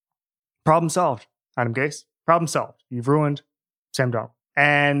 Problem solved, Adam Gase. Problem solved. You've ruined Sam Darnold.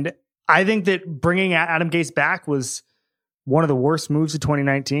 And I think that bringing Adam Gase back was one of the worst moves of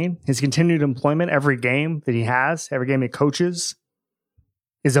 2019. His continued employment every game that he has, every game he coaches,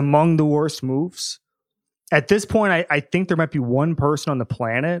 is among the worst moves. At this point, I think there might be one person on the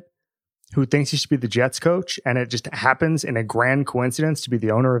planet who thinks he should be the Jets coach, and it just happens in a grand coincidence to be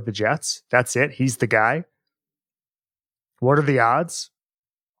the owner of the Jets. That's it. He's the guy. What are the odds?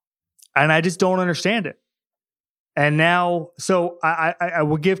 And I just don't understand it. And now, so I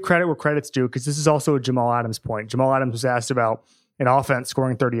will give credit where credit's due, because this is also a Jamal Adams point. Jamal Adams was asked about an offense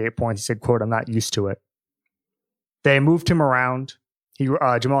scoring 38 points. He said, quote, "I'm not used to it." They moved him around.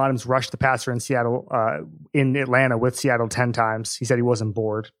 Jamal Adams rushed the passer in Atlanta with Seattle 10 times. He said he wasn't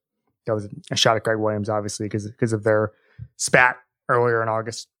bored. That was a shot at Greg Williams, obviously, because of their spat earlier in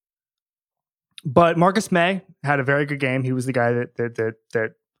August. But Marcus May had a very good game. He was the guy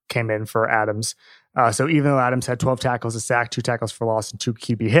that came in for Adams. So even though Adams had 12 tackles, a sack, 2 tackles for loss, and 2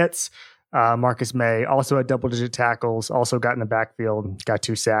 QB hits, Marcus May also had double-digit tackles, also got in the backfield, got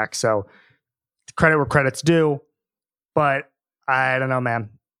 2 sacks. So credit where credit's due. But I don't know, man.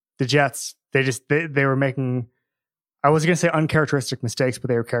 The Jets, they were making, I was going to say uncharacteristic mistakes, but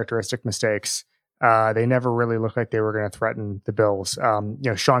they were characteristic mistakes. They never really looked like they were going to threaten the Bills.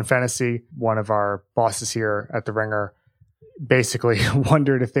 Sean Fennessy, one of our bosses here at The Ringer, basically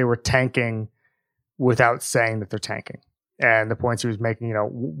wondered if they were tanking without saying that they're tanking. And the points he was making,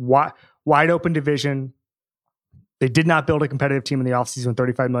 wide open division. They did not build a competitive team in the offseason with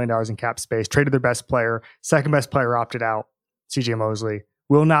 $35 million in cap space, traded their best player, second best player opted out, CJ Mosley,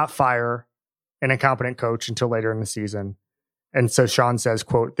 will not fire an incompetent coach until later in the season. And so Sean says,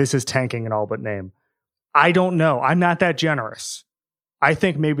 quote, "This is tanking in all but name." I don't know. I'm not that generous. I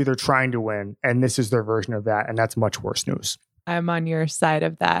think maybe they're trying to win, and this is their version of that, and that's much worse news. I'm on your side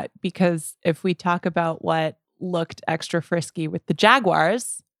of that, because if we talk about what looked extra frisky with the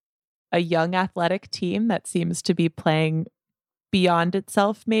Jaguars, a young athletic team that seems to be playing beyond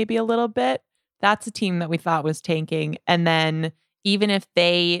itself maybe a little bit, that's a team that we thought was tanking. And then even if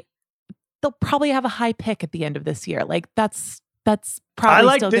they'll probably have a high pick at the end of this year. Like that's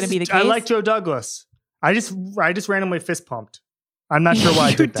probably still going to be the case. I like Joe Douglas. I just randomly fist pumped. I'm not sure why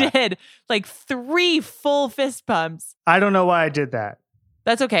I did that. You did like 3 full fist pumps. I don't know why I did that.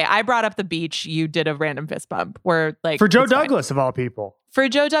 That's okay. I brought up the beach. You did a random fist bump. For Joe Douglas, of all people. For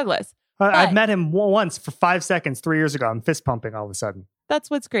Joe Douglas. I've met him once for 5 seconds 3 years ago. I'm fist pumping all of a sudden. That's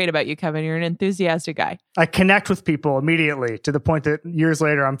what's great about you, Kevin. You're an enthusiastic guy. I connect with people immediately to the point that years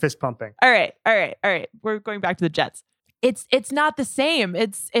later I'm fist pumping. All right. We're going back to the Jets. It's not the same.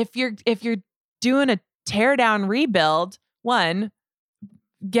 It's if you're doing a tear down rebuild, 1,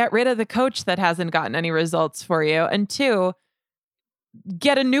 get rid of the coach that hasn't gotten any results for you, and 2,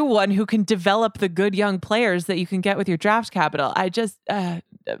 get a new one who can develop the good young players that you can get with your draft capital.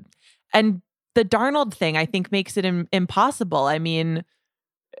 And the Darnold thing, I think, makes it impossible. I mean,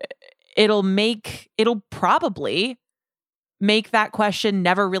 it'll probably make that question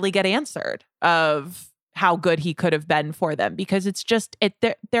never really get answered of how good he could have been for them, because it's just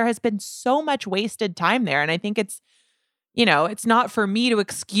there has been so much wasted time there. And I think it's not for me to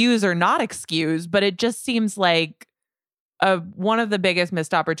excuse or not excuse, but it just seems like one of the biggest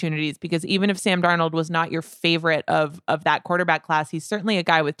missed opportunities, because even if Sam Darnold was not your favorite of that quarterback class, he's certainly a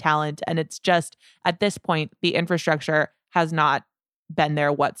guy with talent. And it's just, at this point, the infrastructure has not been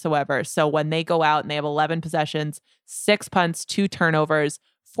there whatsoever. So when they go out and they have 11 possessions, 6 punts, 2 turnovers,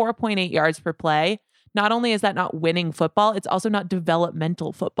 4.8 yards per play, not only is that not winning football, it's also not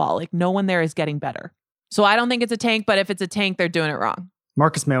developmental football. Like no one there is getting better. So I don't think it's a tank, but if it's a tank, they're doing it wrong.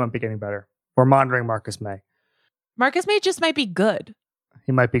 Marcus May might be getting better. We're monitoring Marcus May. Marcus May just might be good.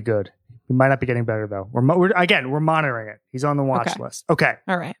 He might be good. He might not be getting better though. We're monitoring it. He's on the watch list. Okay.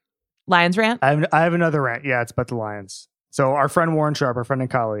 All right. Lions rant? I have another rant. Yeah, it's about the Lions. So our friend Warren Sharp, our friend and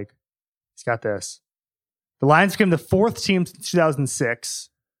colleague, he's got this. The Lions became the 4th team since 2006.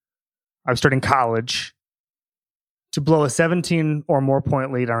 I was starting college to blow a 17 or more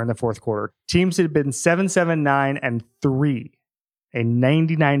point lead in the fourth quarter. Teams had been 7-7-9-3, a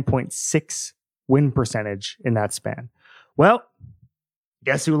 99.6 win percentage in that span. Well,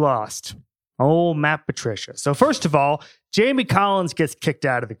 guess who lost? Oh, Matt Patricia. So first of all, Jamie Collins gets kicked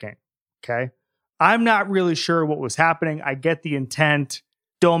out of the game. Okay. I'm not really sure what was happening. I get the intent.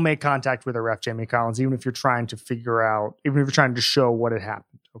 Don't make contact with a ref, Jamie Collins, even if you're trying to show what had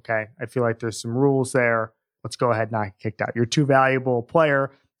happened. Okay. I feel like there's some rules there. Let's go ahead and not get kicked out. You're too valuable a player.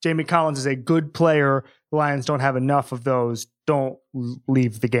 Jamie Collins is a good player. The Lions don't have enough of those. Don't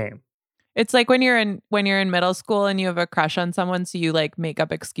leave the game. It's like when you're in middle school and you have a crush on someone, so you like make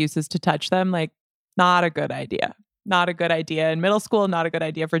up excuses to touch them. Like, not a good idea. Not a good idea in middle school. Not a good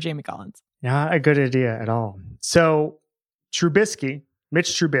idea for Jamie Collins. Not a good idea at all. So Mitch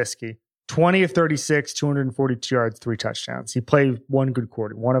Trubisky, 20 of 36, 242 yards, 3 touchdowns. He played one good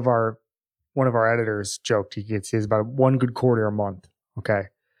quarter. One of our editors joked he has about one good quarter a month. Okay.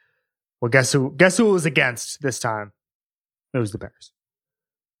 Well, guess who it was against this time? It was the Bears.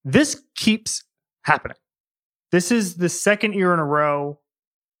 This keeps happening. This is the second year in a row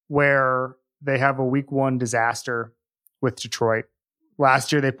where they have a week 1 disaster with Detroit.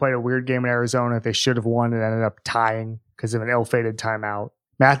 Last year, they played a weird game in Arizona. They should have won and ended up tying because of an ill-fated timeout.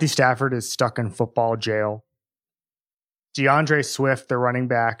 Matthew Stafford is stuck in football jail. DeAndre Swift, the running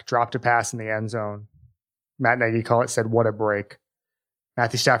back, dropped a pass in the end zone. Matt Nagy said, "What a break."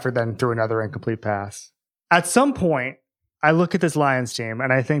 Matthew Stafford then threw another incomplete pass. At some point, I look at this Lions team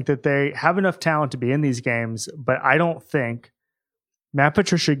and I think that they have enough talent to be in these games, but I don't think Matt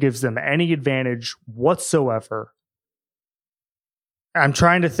Patricia gives them any advantage whatsoever. I'm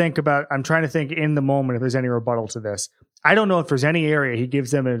trying to think in the moment if there's any rebuttal to this. I don't know if there's any area he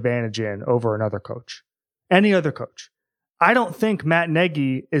gives them an advantage in over another coach. Any other coach. I don't think Matt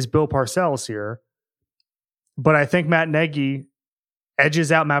Nagy is Bill Parcells here, but I think Matt Nagy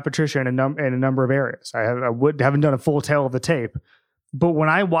edges out Matt Patricia in a number of areas. I haven't done a full tale of the tape, but when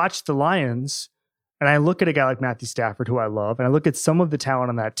I watch the Lions and I look at a guy like Matthew Stafford, who I love, and I look at some of the talent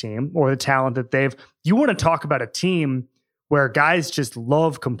on that team or the talent that you want to talk about a team where guys just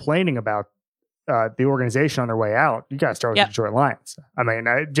love complaining about the organization on their way out. You got to start with the Detroit Lions. I mean,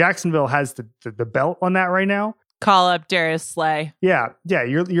 Jacksonville has the belt on that right now. Call up Darius Slay. Yeah.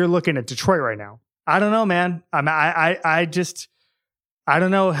 You're looking at Detroit right now. I don't know, man. I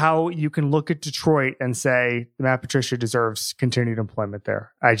don't know how you can look at Detroit and say Matt Patricia deserves continued employment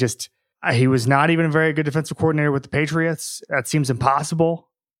there. He was not even a very good defensive coordinator with the Patriots. That seems impossible.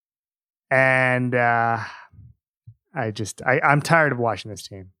 And I'm tired of watching this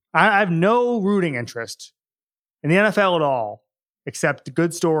team. I have no rooting interest in the NFL at all, except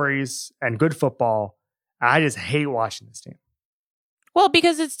good stories and good football. I just hate watching this team. Well,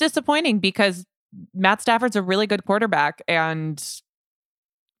 because it's disappointing because Matt Stafford's a really good quarterback and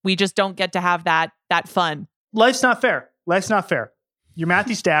we just don't get to have that fun. Life's not fair. You're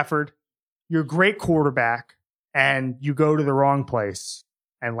Matthew Stafford. You're a great quarterback and you go to the wrong place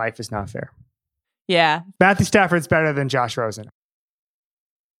and life is not fair. Yeah. Matthew Stafford's better than Josh Rosen.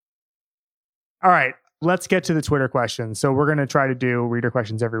 All right, let's get to the Twitter questions. So we're going to try to do reader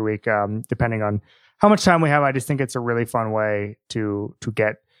questions every week, depending on how much time we have. I just think it's a really fun way to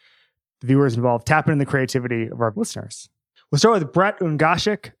get the viewers involved, tapping in the creativity of our listeners. We'll start with Brett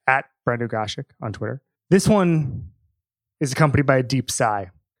Ungashik at Brett Ungashik on Twitter. This one is accompanied by a deep sigh.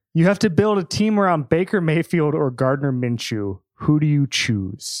 You have to build a team around Baker Mayfield or Gardner Minshew. Who do you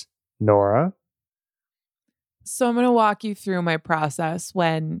choose? Nora? So I'm going to walk you through my process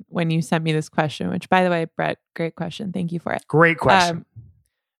when you sent me this question, which, by the way, Brett, great question. Thank you for it. Great question.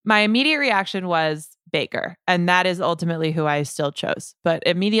 My immediate reaction was Baker, and that is ultimately who I still chose. But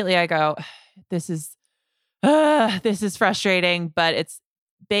immediately I go, this is frustrating, but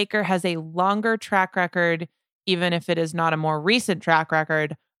Baker has a longer track record, even if it is not a more recent track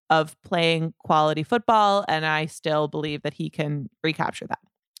record of playing quality football, and I still believe that he can recapture that.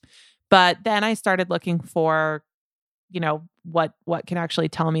 But then I started looking for, what can actually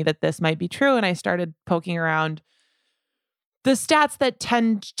tell me that this might be true. And I started poking around the stats that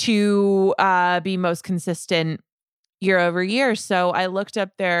tend to be most consistent year over year. So I looked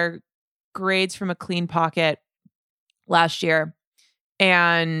up their grades from a clean pocket last year,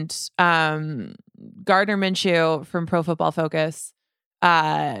 and Gardner Minshew from Pro Football Focus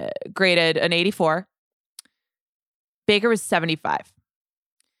graded an 84. Baker was 75.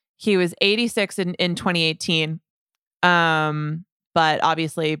 He was 86 in 2018, but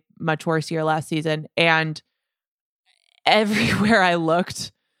obviously much worse year last season. And everywhere I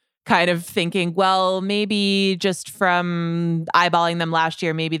looked, kind of thinking, well, maybe just from eyeballing them last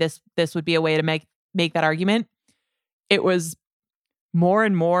year, maybe this would be a way to make that argument. It was more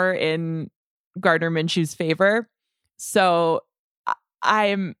and more in Gardner Minshew's favor. So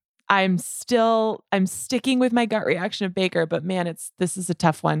I'm sticking with my gut reaction of Baker, but man, this is a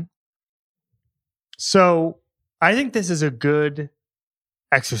tough one. So I think this is a good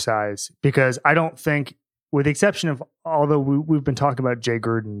exercise because I don't think, with the exception of, although we've been talking about Jay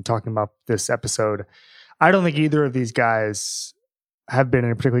Gruden, talking about this episode, I don't think either of these guys have been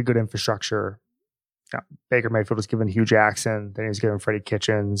in a particularly good infrastructure. Baker Mayfield was given Hugh Jackson, then he was given Freddie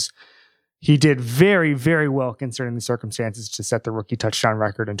Kitchens. He did very, very well considering the circumstances to set the rookie touchdown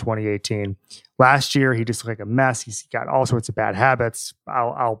record in 2018. Last year, he just looked like a mess. He's got all sorts of bad habits.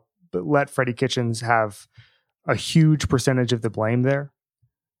 I'll let Freddie Kitchens have a huge percentage of the blame there.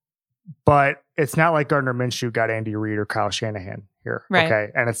 But it's not like Gardner Minshew got Andy Reid or Kyle Shanahan here. Right.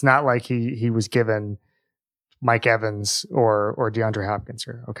 Okay. And it's not like he was given Mike Evans or DeAndre Hopkins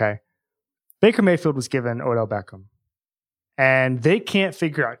here. Okay. Baker Mayfield was given Odell Beckham. And they can't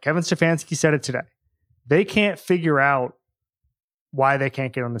figure out, Kevin Stefanski said it today, they can't figure out why they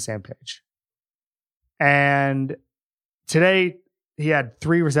can't get on the same page. And today he had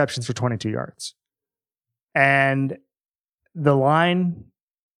 3 receptions for 22 yards. And the line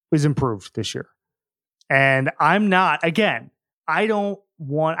was improved this year. And I'm not, again, I don't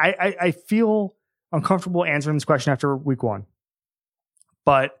want, I feel uncomfortable answering this question after week 1.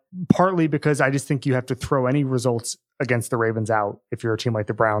 But partly because I just think you have to throw any results against the Ravens out if you're a team like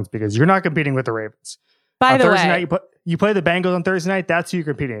the Browns, because you're not competing with the Ravens. By the Thursday way, night, you play the Bengals on Thursday night, that's who you're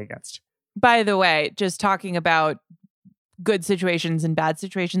competing against. By the way, just talking about good situations and bad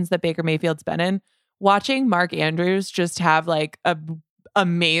situations that Baker Mayfield's been in, watching Mark Andrews just have like a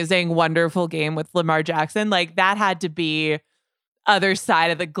amazing, wonderful game with Lamar Jackson, like that had to be other side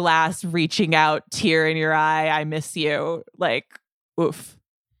of the glass, reaching out, tear in your eye, I miss you, like oof.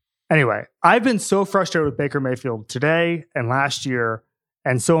 Anyway, I've been so frustrated with Baker Mayfield today and last year,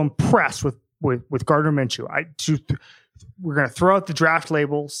 and so impressed with Gardner Minshew. We're going to throw out the draft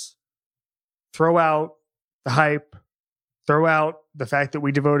labels, throw out the hype, throw out the fact that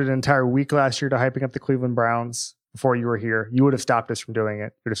we devoted an entire week last year to hyping up the Cleveland Browns before you were here. You would have stopped us from doing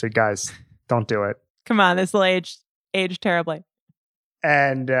it. You would have said, guys, don't do it. Come on, this will age terribly.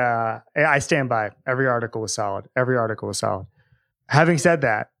 And I stand by. Every article was solid. Having said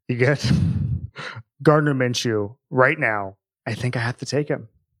that, you get Gardner Minshew right now. I think I have to take him.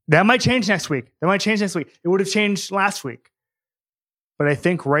 That might change next week. It would have changed last week. But I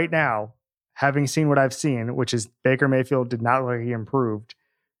think right now, having seen what I've seen, which is Baker Mayfield did not look like he improved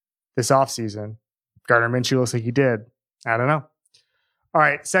this offseason. Gardner Minshew looks like he did. I don't know. All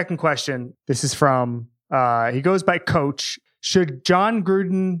right, second question. This is from, he goes by Coach. Should John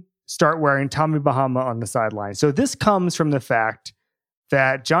Gruden start wearing Tommy Bahama on the sideline? So this comes from the fact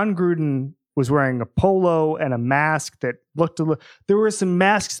that John Gruden was wearing a polo and a mask that looked there were some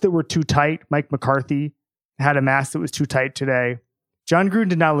masks that were too tight. Mike McCarthy had a mask that was too tight today. John Gruden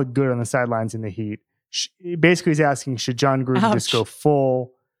did not look good on the sidelines in the heat. Basically, he's asking, should John Gruden just go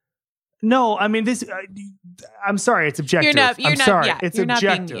full? No, I mean, this, I'm sorry, it's objective. It's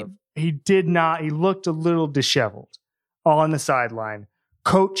objective. He did not, he looked a little disheveled on the sideline.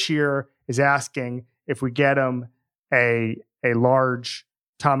 Coach here is asking if we get him a large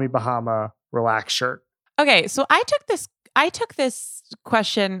Tommy Bahama relaxed shirt. Okay, so I took this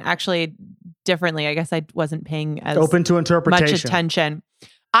question actually differently. I guess I wasn't paying as open to interpretation much attention.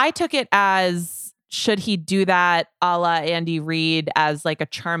 I took it as, should he do that a la Andy Reid as like a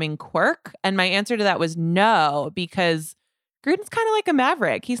charming quirk? And my answer to that was no, because Gruden's kind of like a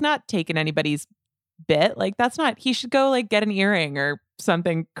maverick. He's not taking anybody's bit. Like that's not, he should go like get an earring or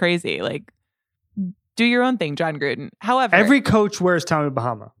something crazy. Like do your own thing, John Gruden. However, every coach wears Tommy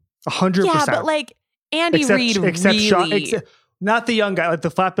Bahama, 100%. Yeah, but like Andy Reid, really, not the young guy, like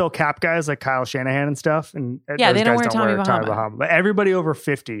the flat bill cap guys, like Kyle Shanahan and stuff. And yeah, they don't wear Tommy Bahama. But everybody over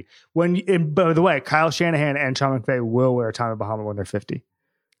 50. By the way, Kyle Shanahan and Sean McVay will wear Tommy Bahama when they're 50.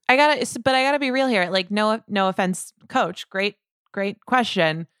 I gotta be real here. Like no offense, Coach. Great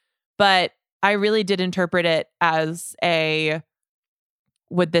question, but I really did interpret it as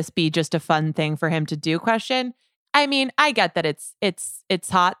would this be just a fun thing for him to do question. I mean, I get that it's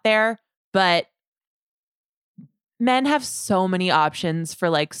hot there, but men have so many options for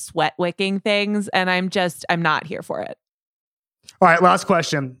like sweat wicking things, and I'm not here for it. All right, last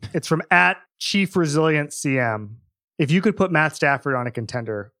question. It's from @ChiefResilientCM. If you could put Matt Stafford on a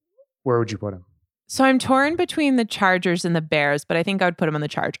contender, where would you put him? So I'm torn between the Chargers and the Bears, but I think I would put him on the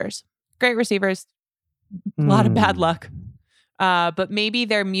Chargers. Great receivers, a lot of bad luck. But maybe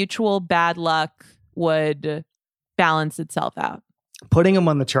their mutual bad luck would balance itself out. Putting him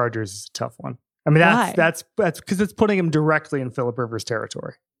on the Chargers is a tough one. I mean, that's because it's putting him directly in Phillip Rivers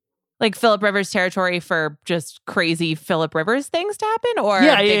territory. Like Phillip Rivers territory for just crazy Phillip Rivers things to happen? Or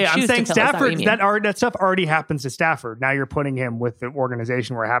yeah. I'm saying Stafford, that stuff already happens to Stafford. Now you're putting him with the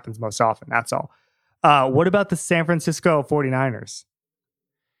organization where it happens most often. That's all. What about the San Francisco 49ers?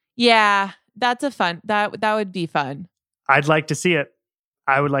 Yeah, that's that would be fun. I'd like to see it.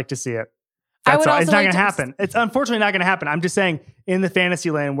 I would like to see it. It's not going to happen. It's unfortunately not going to happen. I'm just saying, in the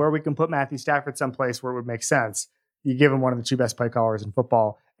fantasy lane where we can put Matthew Stafford someplace where it would make sense, you give him one of the two best play callers in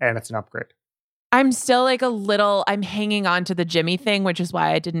football, and it's an upgrade. I'm still like I'm hanging on to the Jimmy thing, which is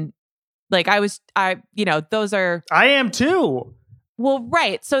why I didn't those are. I am too. Well,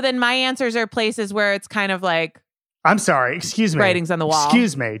 right. So then my answers are places where it's kind of like. I'm sorry. Excuse me. Writings on the wall.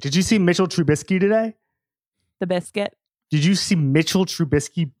 Excuse me. Did you see Mitchell Trubisky today? The biscuit. Did you see Mitchell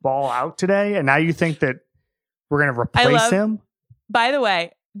Trubisky ball out today? And now you think that we're going to replace him? By the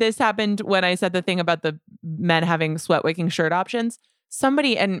way, this happened when I said the thing about the men having sweat wicking shirt options.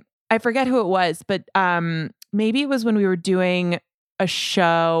 Somebody, and I forget who it was, but maybe it was when we were doing a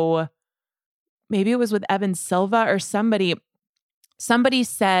show. Maybe it was with Evan Silva or somebody. Somebody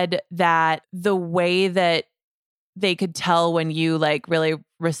said that the way that they could tell when you like really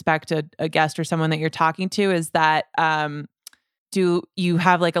respect a guest or someone that you're talking to is that do you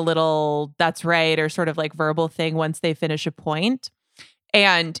have like a little that's right or sort of like verbal thing once they finish a point.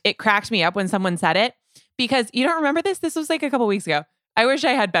 And it cracked me up when someone said it, because you don't remember this. This was like a couple weeks ago. I wish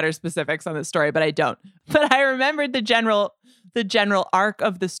I had better specifics on this story, but I don't. But I remembered the general arc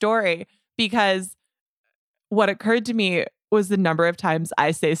of the story, because what occurred to me was the number of times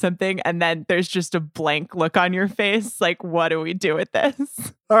I say something and then there's just a blank look on your face. Like, what do we do with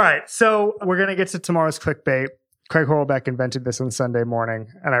this? All right. So we're going to get to tomorrow's clickbait. Craig Horlbeck invented this on Sunday morning,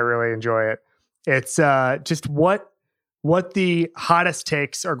 and I really enjoy it. It's just what the hottest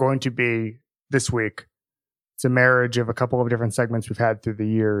takes are going to be this week. It's a marriage of a couple of different segments we've had through the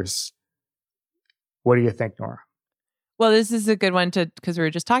years. What do you think, Nora? Well, this is a good one because we were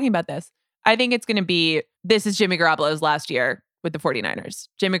just talking about this. I think it's going to be, this is Jimmy Garoppolo's last year with the 49ers.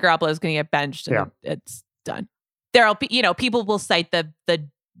 Jimmy Garoppolo is going to get benched and it's done. There'll be, people will cite the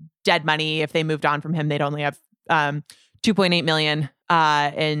dead money. If they moved on from him, they'd only have $2.8 million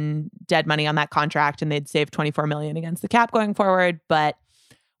in dead money on that contract, and they'd save $24 million against the cap going forward. But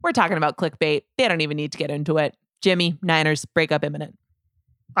we're talking about clickbait. They don't even need to get into it. Jimmy, Niners, breakup imminent.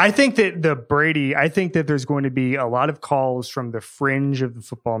 I think that there's going to be a lot of calls from the fringe of the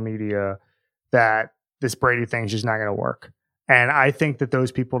football media that this Brady thing is just not going to work. And I think that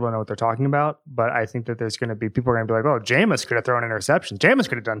those people don't know what they're talking about, but I think that there's going to be people are going to be like, oh, Jameis could have thrown interceptions. Jameis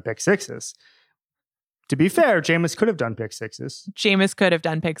could have done pick sixes. To be fair, Jameis could have done pick sixes. Josh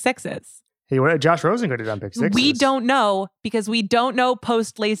Rosen could have done pick sixes. We don't know, because we don't know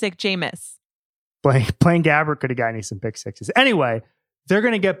post LASIK Jameis. Blaine Gabbert could have gotten you some pick sixes. Anyway, they're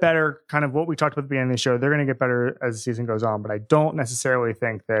going to get better, kind of what we talked about at the beginning of the show. They're going to get better as the season goes on, but I don't necessarily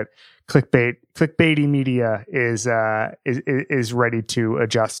think that clickbaity media is ready to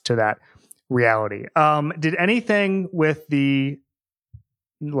adjust to that reality. Did anything with the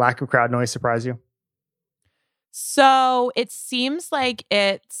lack of crowd noise surprise you? So it seems like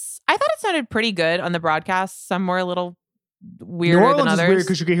I thought it sounded pretty good on the broadcast. Some were a little weirder than others. Is weird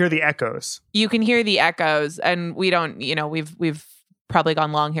because you can hear the echoes. You can hear the echoes, and we don't, we've probably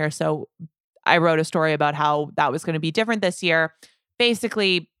gone long here. So I wrote a story about how that was going to be different this year.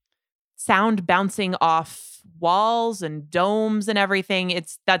 Basically, sound bouncing off walls and domes and everything.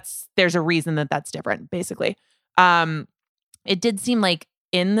 There's a reason that's different, basically. It did seem like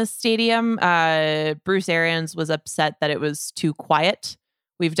in the stadium, Bruce Arians was upset that it was too quiet.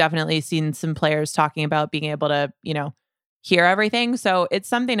 We've definitely seen some players talking about being able to, hear everything. So it's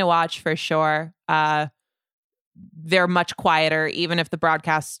something to watch for sure. They're much quieter, even if the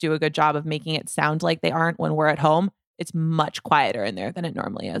broadcasts do a good job of making it sound like they aren't when we're at home. It's much quieter in there than it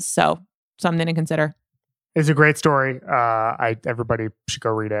normally is. So something to consider. It's a great story. Everybody should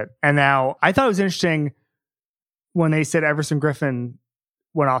go read it. And now I thought it was interesting when they said Everson Griffin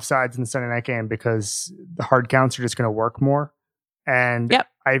went off sides in the Sunday night game because the hard counts are just going to work more. And Yep.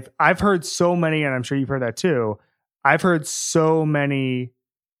 I've heard so many, and I'm sure you've heard that too. I've heard so many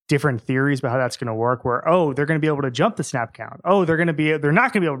different theories about how that's going to work, where, they're going to be able to jump the snap count. They're not going to be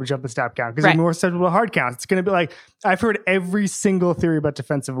able to jump the snap count because they're more susceptible to hard counts. It's going to be like, I've heard every single theory about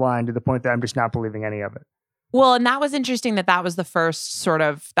defensive line to the point that I'm just not believing any of it. Well, and that was interesting that was the first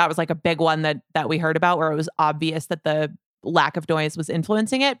that was like a big one that we heard about, where it was obvious that the lack of noise was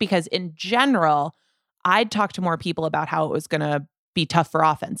influencing it, because in general, I'd talk to more people about how it was going to be tough for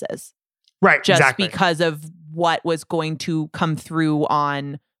offenses. Right. Just exactly. because of what was going to come through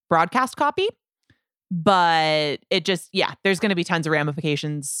on broadcast copy. But it just, there's going to be tons of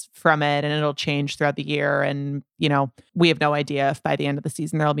ramifications from it, and it'll change throughout the year. And, we have no idea if by the end of the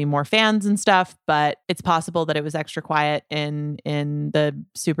season there'll be more fans and stuff, but it's possible that it was extra quiet in the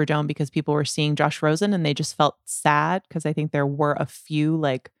Superdome because people were seeing Josh Rosen and they just felt sad, because I think there were a few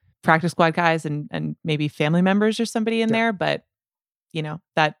like practice squad guys and maybe family members or somebody in there, but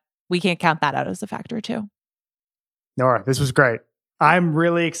that we can't count that out as a factor too. Nora, this was great. I'm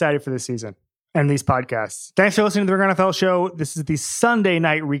really excited for this season and these podcasts. Thanks for listening to the Ringer NFL Show. This is the Sunday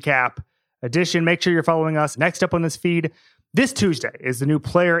night recap edition. Make sure you're following us. Next up on this feed, this Tuesday, is the new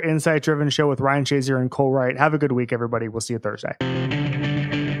Player Insight Driven show with Ryan Shazier and Cole Wright. Have a good week, everybody. We'll see you Thursday.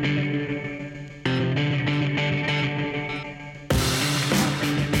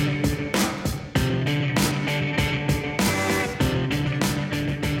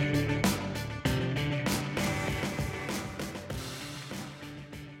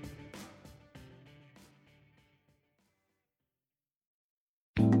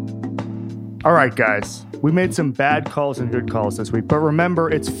 All right, guys, we made some bad calls and good calls this week, but remember,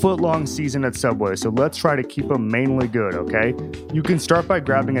 it's footlong season at Subway, so let's try to keep them mainly good, okay? You can start by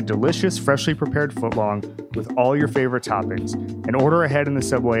grabbing a delicious, freshly prepared footlong with all your favorite toppings, and order ahead in the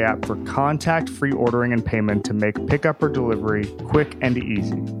Subway app for contact-free ordering and payment to make pickup or delivery quick and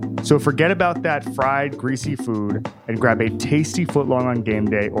easy. So forget about that fried, greasy food and grab a tasty footlong on game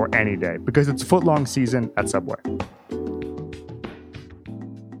day or any day, because it's footlong season at Subway.